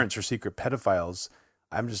their parents are secret pedophiles.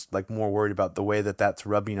 I'm just like more worried about the way that that's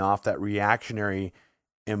rubbing off, that reactionary,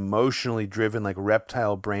 emotionally driven, like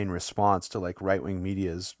reptile brain response to like right-wing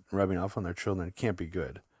media is rubbing off on their children. It can't be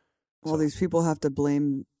good. Well, these people have to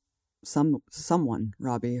blame someone,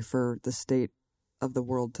 Robbie, for the state of the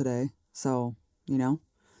world today. So,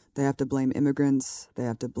 they have to blame immigrants. They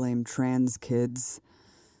have to blame trans kids.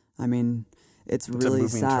 I mean, it's really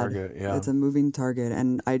sad. Target, yeah. It's a moving target.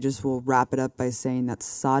 And I just will wrap it up by saying that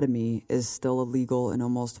sodomy is still illegal in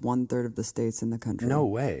almost 1/3 of the states in the country. No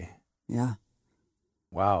way. Yeah.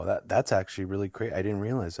 Wow, that's actually really great. I didn't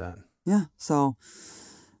realize that. Yeah, so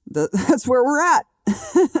that's where we're at.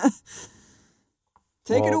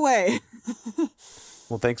 Take it away.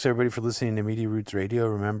 Well, thanks everybody for listening to Media Roots Radio.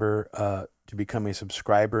 Remember to become a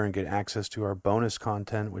subscriber and get access to our bonus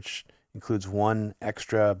content, which includes one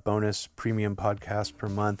extra bonus premium podcast per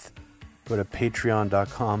month. Go to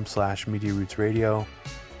patreon.com/Media Roots Radio.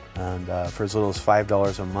 And for as little as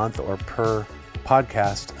 $5 a month or per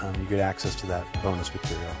podcast, you get access to that bonus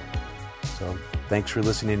material. So thanks for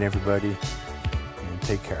listening, everybody, and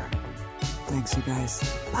take care. Thanks, you guys.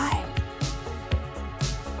 Bye.